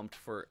pretty pumped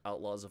for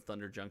Outlaws of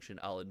Thunder Junction,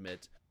 I'll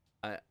admit.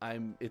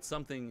 It's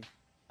something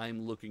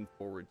I'm looking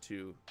forward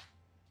to.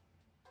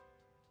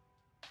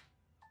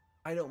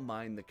 I don't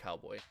mind the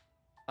cowboy.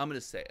 I'm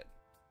gonna say it.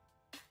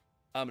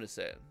 I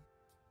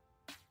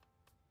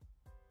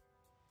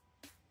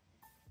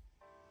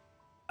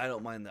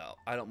don't mind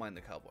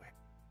the cowboy.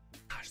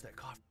 Gosh, that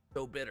coffee is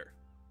so bitter.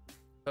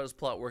 How does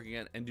plot work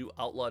again? And do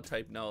outlaw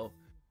type now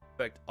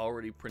affect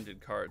already printed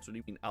cards? What do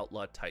you mean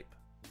outlaw type?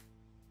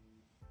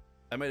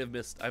 I might have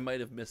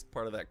missed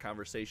part of that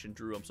conversation,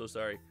 Drew. I'm so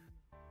sorry.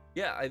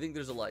 Yeah, I think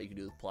there's a lot you can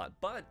do with plot,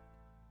 but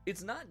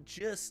it's not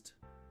just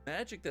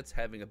Magic that's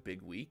having a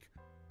big week.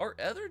 Our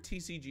other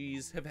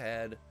TCGs have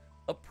had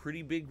a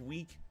pretty big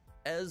week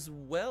as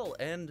well,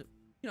 and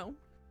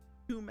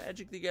to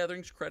Magic the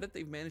Gathering's credit,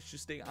 they've managed to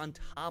stay on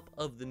top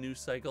of the news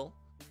cycle.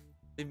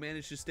 They've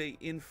managed to stay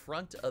in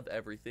front of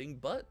everything,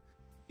 but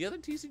the other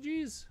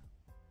TCGs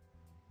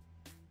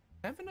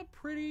having a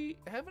pretty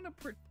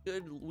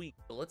good week.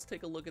 So let's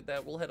take a look at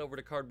that. We'll head over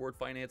to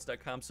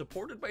cardboardfinance.com,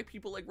 supported by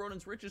people like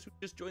Ronan's Riches, who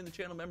just joined the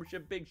channel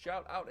membership. Big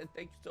shout out and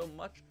thank you so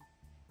much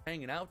for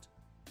hanging out.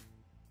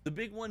 The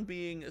big one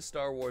being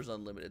Star Wars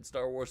Unlimited.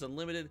 Star Wars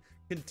Unlimited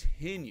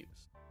continues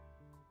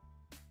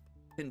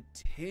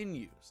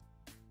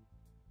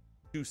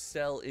to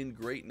sell in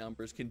great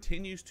numbers,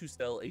 continues to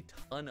sell a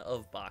ton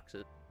of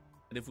boxes.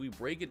 And if we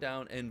break it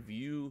down and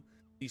view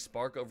the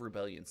Spark of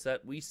Rebellion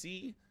set, we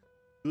see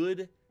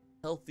good,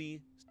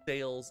 healthy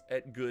sales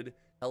at good,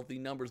 healthy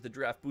numbers. The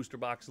draft booster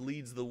box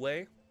leads the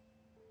way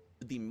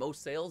with the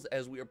most sales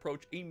as we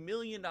approach $1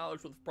 million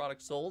worth of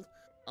products sold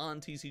on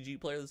TCG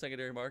Player, the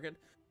secondary market.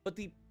 But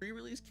the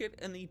pre-release kit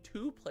and the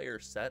 2-player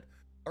set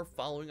are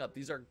following up.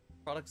 These are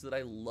products that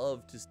I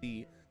love to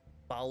see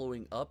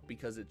following up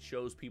because it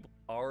shows people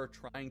are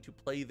trying to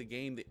play the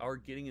game. They are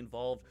getting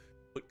involved.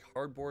 Put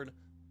cardboard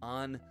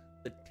on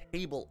the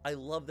table. I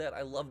love that.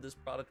 I love this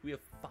product. We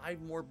have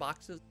 5 more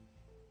boxes.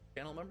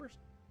 Channel members,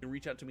 you can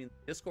reach out to me in the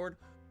Discord,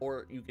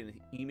 or you can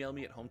email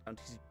me at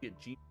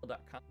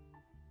hometowntcg@gmail.com.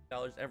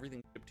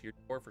 Everything shipped to your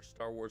door for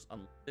Star Wars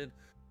Unlimited.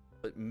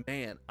 But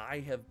man,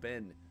 I have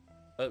been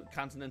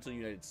continental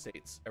United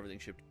States, everything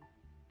shipped.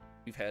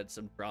 We've had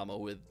some drama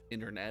with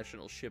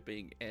international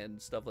shipping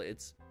and stuff like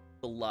it's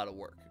a lot of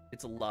work.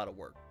 It's a lot of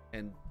work,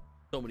 and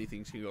so many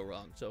things can go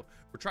wrong. So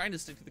we're trying to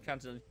stick to the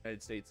continental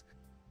United States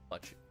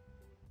much.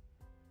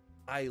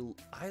 I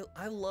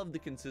love the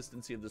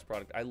consistency of this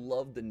product. I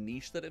love the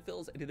niche that it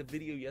fills. I did a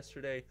video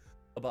yesterday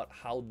about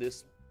how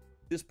this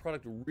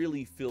product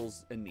really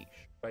fills a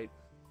niche, right?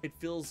 It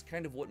fills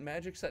kind of what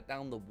Magic set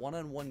down, the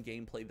one-on-one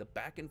gameplay, the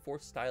back and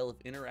forth style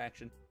of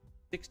interaction,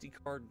 60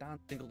 card,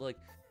 non-single, like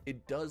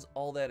it does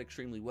all that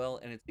extremely well,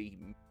 and it's a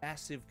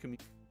massive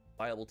community,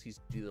 viable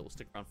TCG that will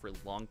stick around for a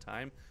long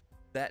time.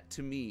 That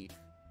to me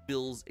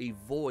fills a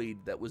void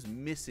that was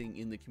missing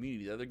in the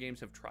community. The other games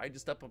have tried to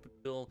step up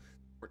until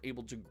we're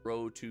able to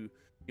grow to,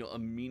 you know, a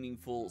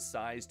meaningful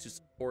size to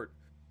support,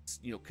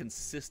 you know,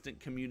 consistent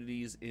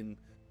communities in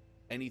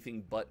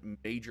anything but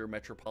major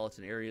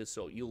metropolitan areas.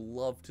 So you'll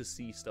love to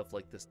see stuff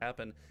like this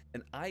happen.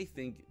 And I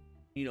think,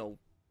 you know,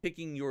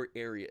 picking your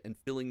area and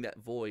filling that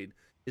void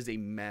is a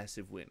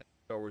massive win.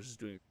 Star Wars is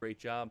doing a great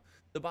job.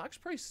 The box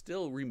price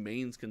still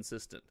remains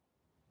consistent.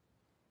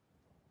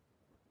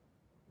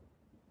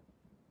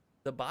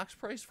 The box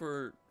price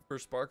for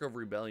Spark of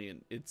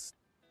Rebellion,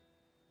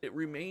 it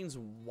remains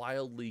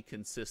wildly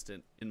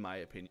consistent in my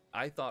opinion.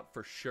 I thought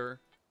for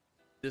sure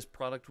this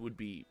product would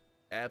be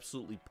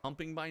absolutely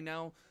pumping by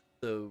now.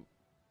 The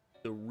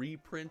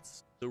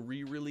reprints, the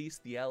re-release,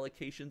 the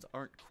allocations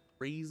aren't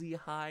crazy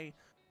high,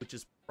 which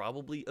is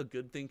probably a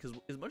good thing, because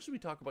as much as we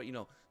talk about, you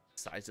know,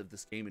 size of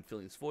this game and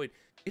filling this void,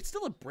 it's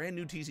still a brand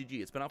new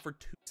TCG. It's been out for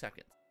 2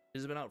 seconds.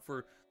 It's been out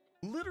for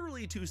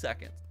literally 2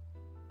 seconds.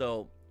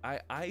 So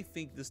I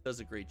think this does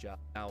a great job.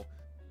 Now,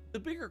 the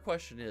bigger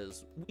question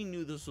is, we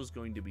knew this was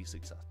going to be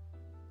successful,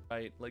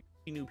 right? Like,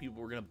 we knew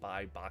people were going to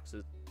buy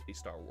boxes of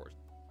Star Wars.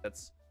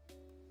 That's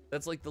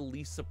like the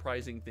least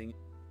surprising thing in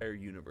the entire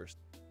universe.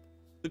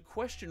 The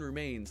question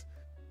remains,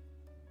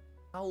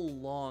 how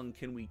long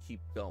can we keep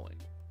going?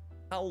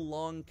 How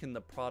long can the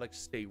product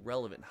stay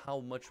relevant? How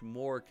much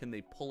more can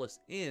they pull us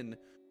in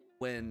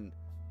when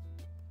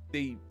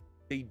they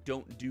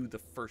don't do the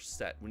first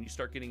set? When you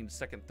start getting into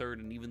second, third,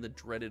 and even the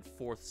dreaded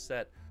 4th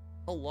set,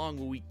 how long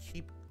will we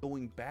keep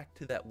going back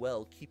to that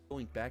well, keep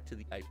going back to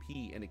the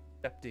IP and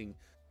accepting,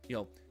 you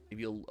know,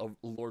 maybe a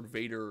Lord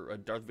Vader, a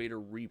Darth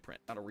Vader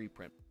reprint, not a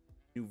reprint,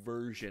 new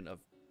version of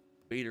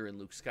Vader and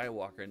Luke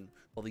Skywalker. And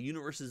while the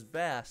universe is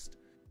vast,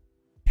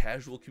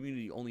 casual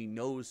community only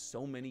knows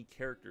so many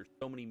characters,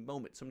 so many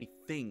moments, so many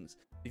things.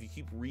 If you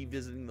keep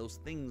revisiting those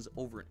things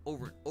over and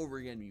over and over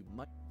again, you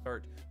might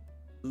start to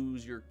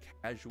lose your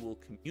casual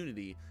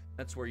community.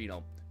 That's where, you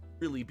know,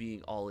 really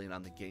being all in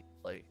on the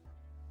gameplay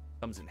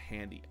comes in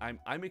handy.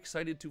 I'm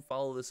excited to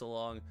follow this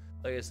along.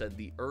 Like I said,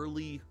 the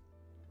early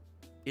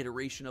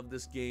iteration of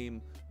this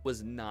game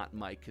was not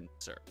my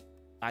concern.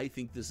 I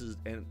think this is,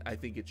 and I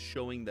think it's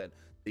showing that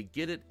they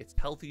get it. It's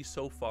healthy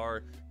so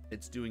far.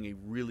 It's doing a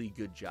really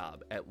good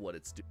job at what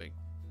it's doing.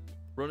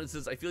 Ronan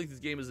says, I feel like this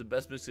game is the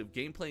best mix of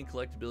gameplay and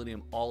collectability.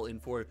 I'm all in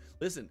for it.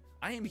 Listen,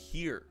 I am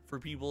here for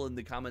people in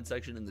the comment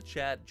section, in the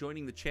chat,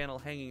 joining the channel,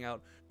 hanging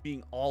out,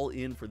 being all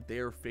in for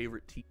their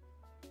favorite team.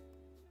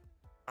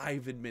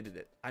 I've admitted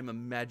it. I'm a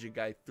Magic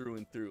guy through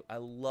and through. I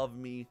love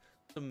me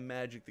some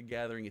Magic the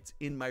Gathering. It's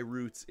in my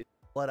roots. It's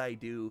what I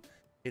do.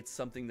 It's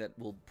something that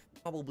will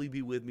probably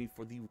be with me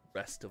for the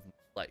rest of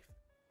my life.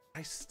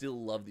 I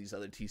still love these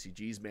other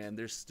TCGs, man.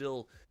 There's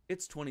still,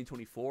 it's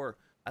 2024.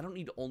 I don't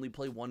need to only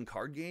play one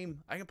card game.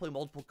 I can play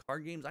multiple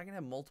card games. I can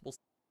have multiple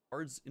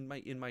cards in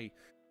my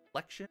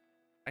collection.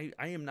 I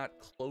am not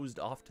closed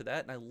off to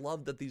that, and I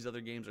love that these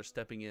other games are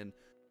stepping in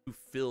to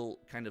fill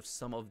kind of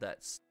some of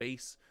that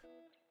space.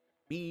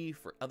 Me,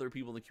 for other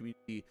people in the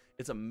community,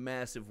 it's a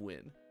massive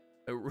win.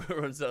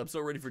 Everyone said, I'm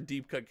so ready for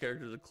deep cut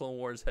characters. The Clone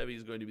Wars Heavy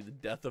is going to be the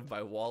death of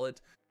my wallet,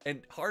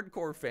 and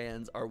hardcore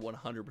fans are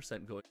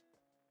 100% going.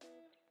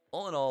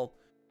 All in all,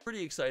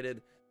 pretty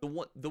excited.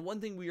 The one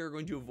thing we are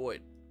going to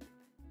avoid,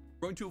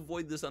 we're going to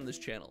avoid this on this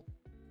channel.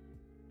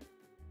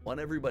 Want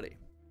everybody,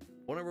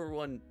 want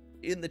everyone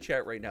in the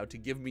chat right now to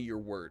give me your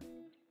word.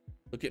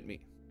 Look at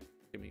me.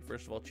 Give me,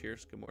 first of all,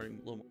 cheers. Good morning. A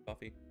little more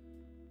coffee.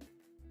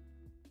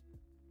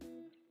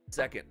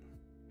 Second,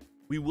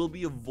 we will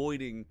be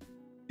avoiding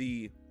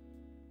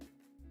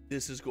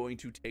this is going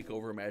to take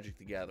over Magic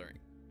the Gathering.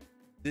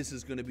 This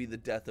is going to be the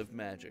death of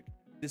Magic.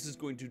 This is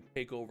going to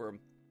take over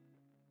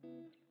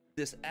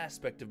this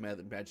aspect of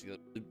Magic,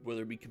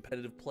 whether it be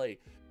competitive play,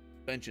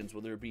 conventions,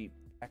 whether it be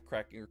pack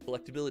cracking or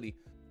collectability.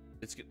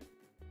 It's good.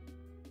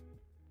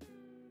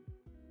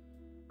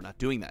 We're not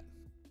doing that.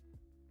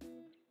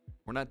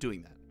 We're not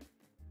doing that.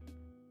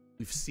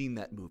 We've seen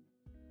that movie.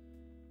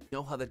 We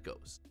know how that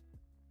goes.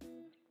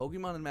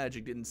 Pokemon and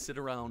Magic didn't sit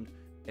around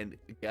and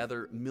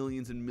gather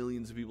millions and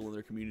millions of people in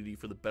their community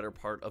for the better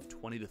part of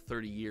 20 to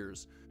 30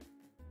 years,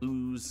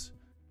 lose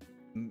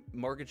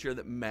market share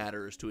that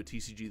matters to a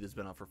TCG that's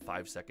been out for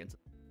 5 seconds.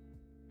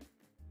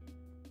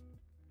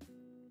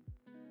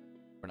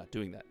 We're not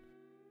doing that.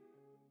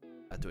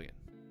 Not doing it.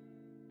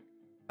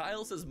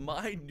 Kyle says,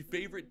 my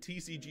favorite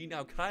TCG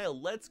now. Kyle,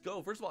 let's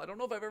go. First of all, I don't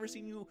know if I've ever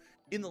seen you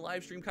in the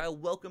live stream. Kyle,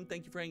 welcome.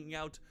 Thank you for hanging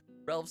out.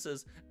 Ralph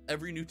says,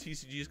 every new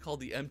TCG is called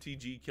the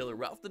MTG Killer.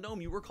 Ralph the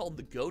Gnome, you were called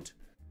the GOAT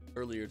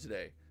earlier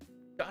today.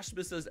 Josh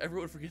Smith says,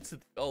 everyone forgets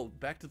that. Oh,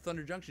 back to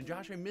Thunder Junction.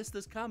 Josh, I missed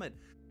this comment.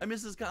 I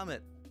missed this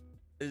comment.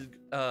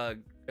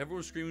 Everyone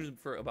was screaming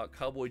about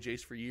Cowboy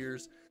Jace for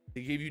years.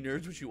 They gave you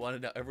nerds what you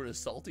wanted. Now everyone is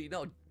salty.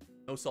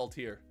 No salt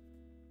here.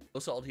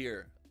 No salt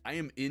here. I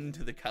am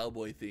into the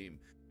cowboy theme.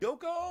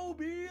 Yoko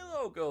be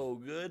loco.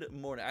 Good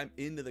morning. I'm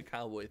into the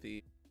cowboy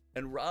theme.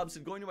 And Rob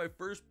said, going to my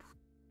first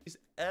prize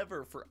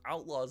ever for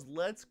Outlaws.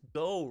 Let's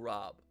go,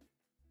 Rob.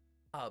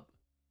 Rob,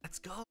 let's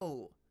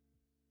go.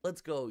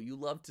 Let's go. You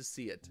love to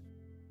see it.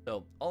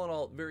 So, all in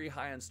all, very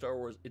high on Star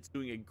Wars. It's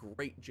doing a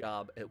great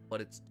job at what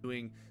it's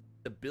doing.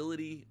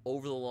 Stability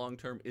over the long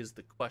term is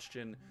the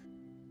question.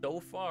 So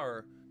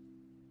far,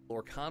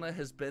 Lorcana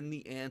has been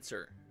the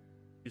answer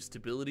to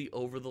stability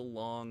over the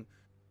long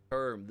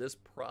term. This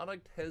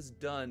product has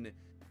done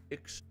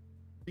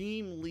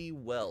extremely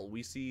well.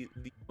 We see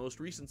the most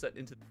recent set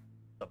into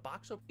the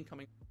box opening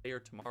coming today or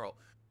tomorrow.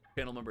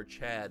 Channel member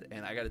Chad,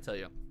 and I gotta tell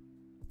you,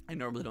 I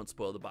normally don't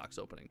spoil the box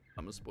opening.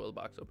 I'm gonna spoil the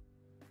box opening.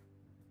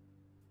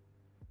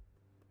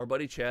 Our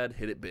buddy Chad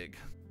hit it big.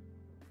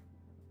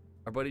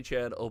 Our buddy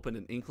Chad opened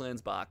an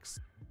Inklands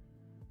box,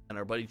 and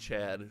our buddy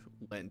Chad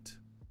went,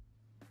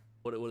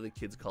 what do the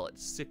kids call it?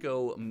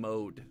 Sicko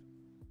mode.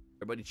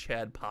 Our buddy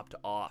Chad popped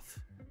off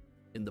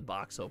in the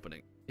box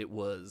opening. It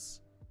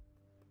was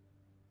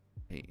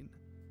pain.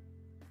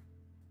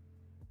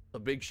 A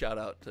big shout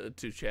out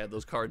to Chad.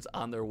 Those cards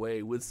on their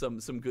way with some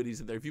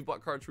goodies in there. If you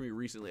bought cards from me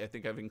recently, I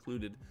think I've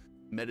included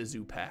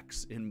MetaZoo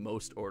packs in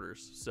most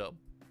orders. So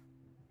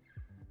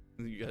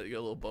you got a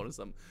little bonus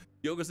on them.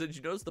 Yoga said, did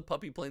you notice the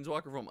puppy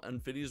planeswalker from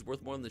Infinity is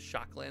worth more than the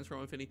Shocklands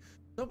from Infinity?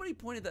 Somebody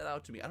pointed that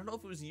out to me. I don't know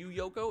if it was you,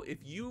 Yoko. If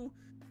you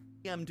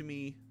DM'd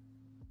me,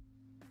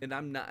 and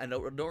I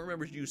don't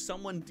remember you,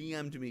 someone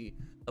DM'd me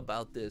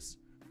about this.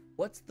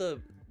 What's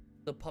the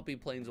puppy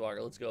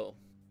planeswalker? Let's go.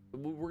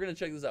 We're gonna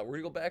check this out. We're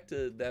gonna go back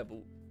to that, but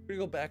we're gonna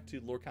go back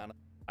to Lorcana.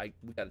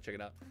 We gotta check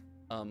it out.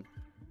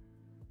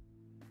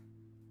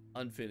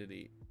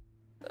 Infinity.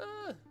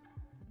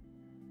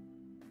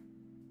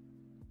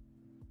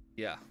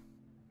 Yeah.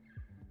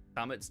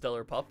 Comet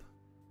Stellar Pup.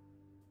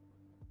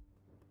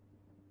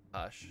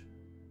 Gosh.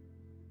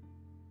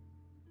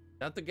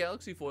 Not the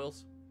Galaxy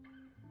foils.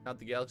 Not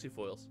the Galaxy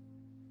foils.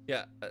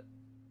 Yeah.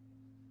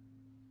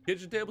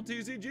 Kitchen Table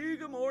TCG,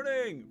 good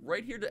morning.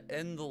 Right here to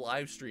end the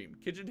live stream.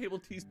 Kitchen Table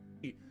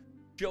TCG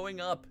showing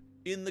up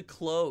in the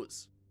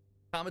close.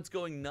 Comet's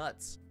going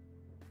nuts.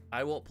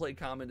 I won't play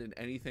Comet in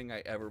anything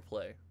I ever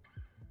play.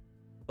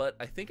 But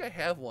I think I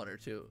have one or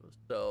two.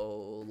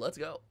 So let's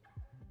go.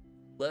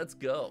 Let's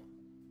go.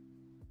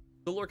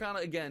 So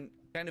Lorcana, again,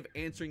 kind of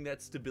answering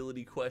that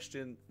stability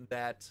question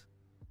that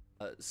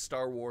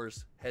Star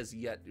Wars has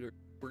yet.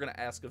 We're going to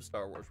ask of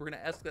Star Wars. We're going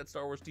to ask that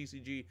Star Wars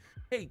TCG,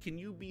 hey, can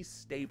you be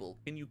stable?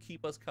 Can you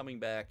keep us coming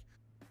back?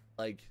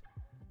 Like,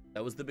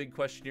 that was the big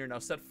question here. Now,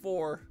 set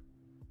 4.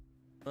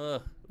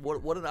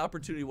 What an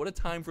opportunity. What a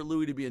time for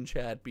Louis to be in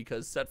chat,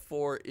 because set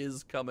 4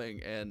 is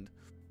coming, and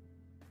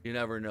you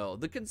never know.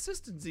 The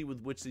consistency with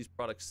which these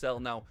products sell.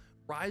 Now,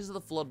 Rise of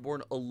the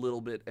Floodborn a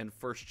little bit, and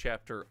First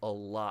Chapter a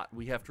lot.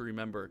 We have to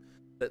remember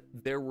that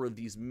there were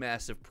these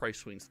massive price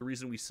swings. The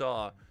reason we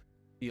saw,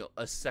 you know,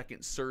 a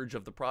second surge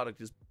of the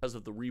product is because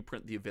of the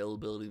reprint, the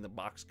availability in the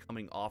box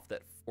coming off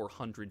that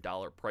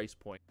 $400 price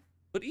point.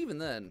 But even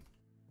then,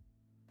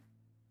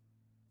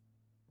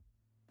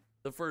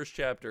 the First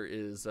Chapter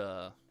is,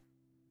 I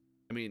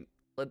mean,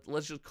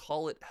 let's just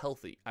call it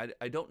healthy.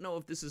 I don't know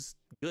if this is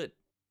good.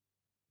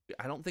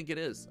 I don't think it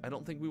is. I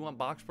don't think we want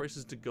box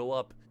prices to go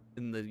up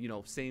in the, you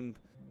know, same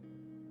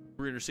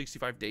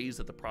 365 days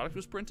that the product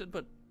was printed,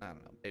 but I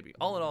don't know, maybe.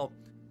 All in all,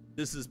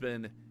 this has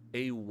been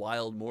a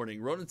wild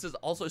morning. Ronan says,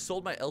 also, I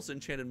sold my Elsa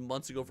Enchanted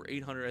months ago for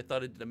 $800. I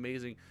thought it did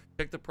amazing.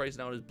 Check the price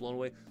now, it is blown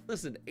away.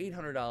 Listen,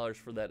 $800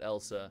 for that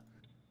Elsa,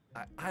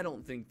 I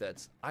don't think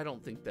that's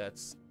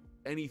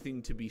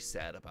anything to be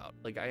sad about.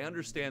 Like, I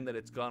understand that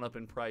it's gone up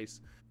in price,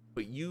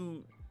 but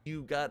you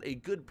got a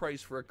good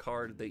price for a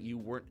card that you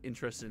weren't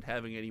interested in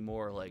having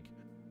anymore. Like,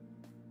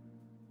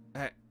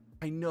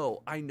 I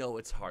know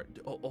it's hard.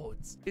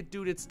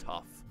 Dude, it's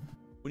tough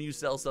when you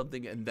sell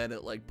something and then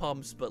it like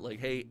pumps, but like,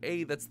 hey,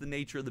 A, that's the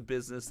nature of the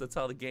business. That's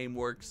how the game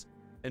works.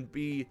 And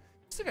B, you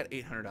still got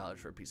 $800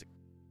 for a piece of,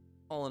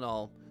 all in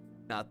all,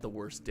 not the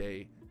worst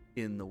day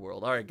in the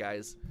world. All right,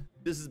 guys,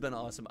 this has been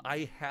awesome.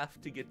 I have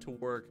to get to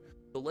work.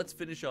 So let's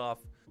finish off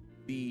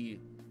the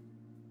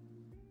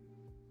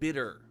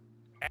bitter,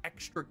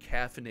 extra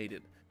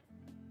caffeinated,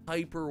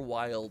 hyper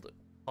wild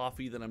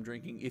coffee that I'm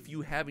drinking. If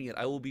you having it,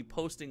 I will be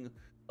posting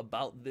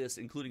about this,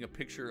 including a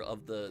picture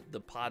of the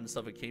pod and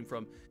stuff it came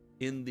from,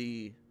 in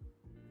the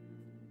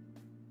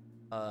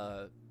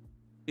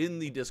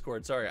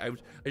Discord. Sorry, I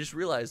just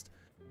realized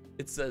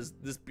it says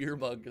this beer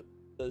mug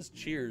says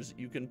cheers.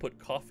 You can put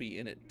coffee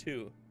in it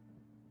too.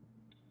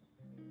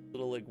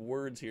 Little like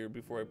words here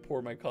before I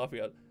pour my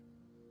coffee out.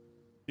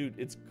 Dude,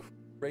 it's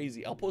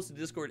crazy. I'll post the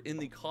Discord in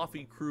the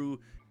Coffee Crew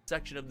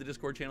section of the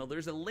Discord channel.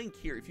 There's a link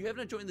here. If you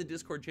haven't joined the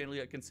Discord channel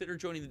yet, consider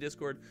joining the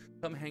Discord.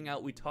 Come hang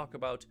out. We talk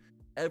about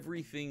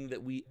everything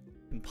that we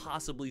can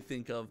possibly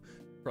think of,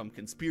 from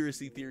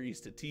conspiracy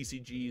theories to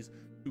TCGs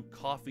to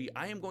coffee.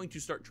 I am going to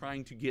start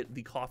trying to get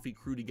the Coffee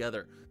Crew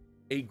together,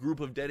 a group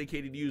of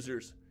dedicated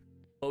users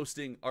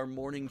posting our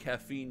morning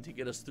caffeine to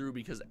get us through,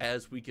 because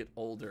as we get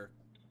older,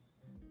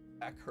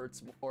 back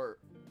hurts more.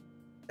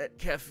 That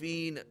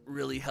caffeine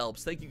really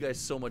helps. Thank you guys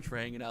so much for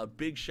hanging out.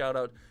 Big shout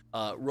out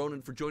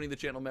Ronan for joining the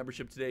channel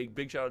membership today.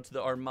 Big shout out to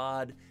the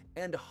Armad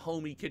and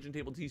homie Kitchen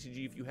Table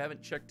TCG. If you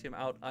haven't checked him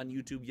out on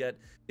YouTube yet,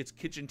 it's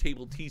Kitchen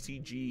Table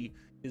TCG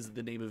is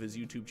the name of his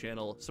YouTube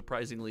channel.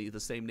 Surprisingly, the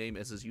same name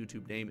as his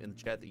YouTube name in the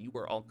chat that you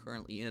are all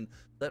currently in.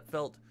 That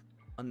felt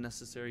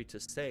unnecessary to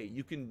say.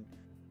 You can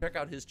check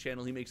out his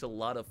channel. He makes a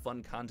lot of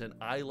fun content.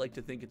 I like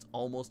to think it's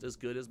almost as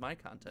good as my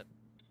content.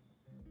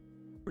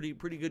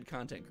 Pretty good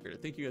content creator.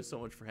 Thank you guys so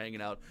much for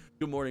hanging out.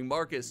 Good morning,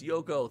 Marcus,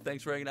 Yoko,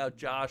 thanks for hanging out.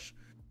 Josh,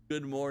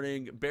 good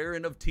morning.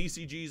 Baron of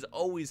TCGs,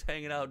 always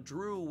hanging out.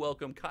 Drew,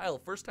 welcome. Kyle,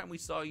 first time we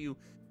saw you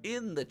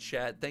in the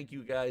chat. Thank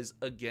you guys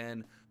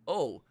again.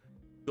 Oh,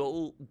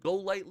 go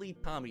lightly,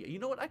 Tommy. You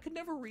know what? I could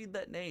never read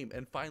that name,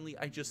 and finally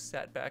I just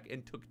sat back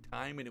and took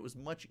time, and it was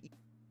much easier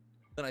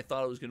than I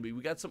thought it was going to be.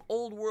 We got some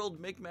old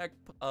world Micmac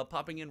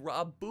popping in.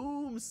 Rob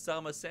Boom,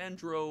 Sama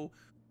Sandro,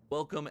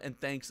 welcome and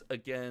thanks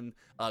again.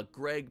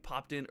 Greg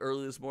popped in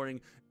early this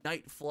morning.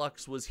 Night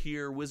Flux was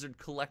here. Wizard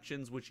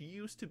Collections, which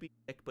used to be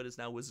Nick but is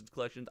now Wizard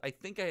Collections. I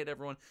think I had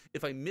everyone.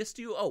 If I missed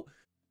you, oh,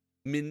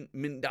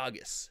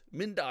 Mindagus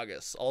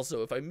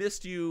also. If I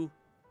missed you,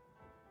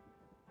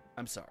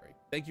 I'm sorry.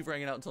 Thank you for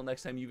hanging out. Until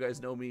next time, you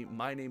guys know me.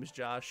 My name is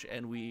Josh,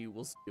 and we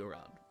will see you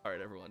around. All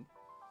right, everyone.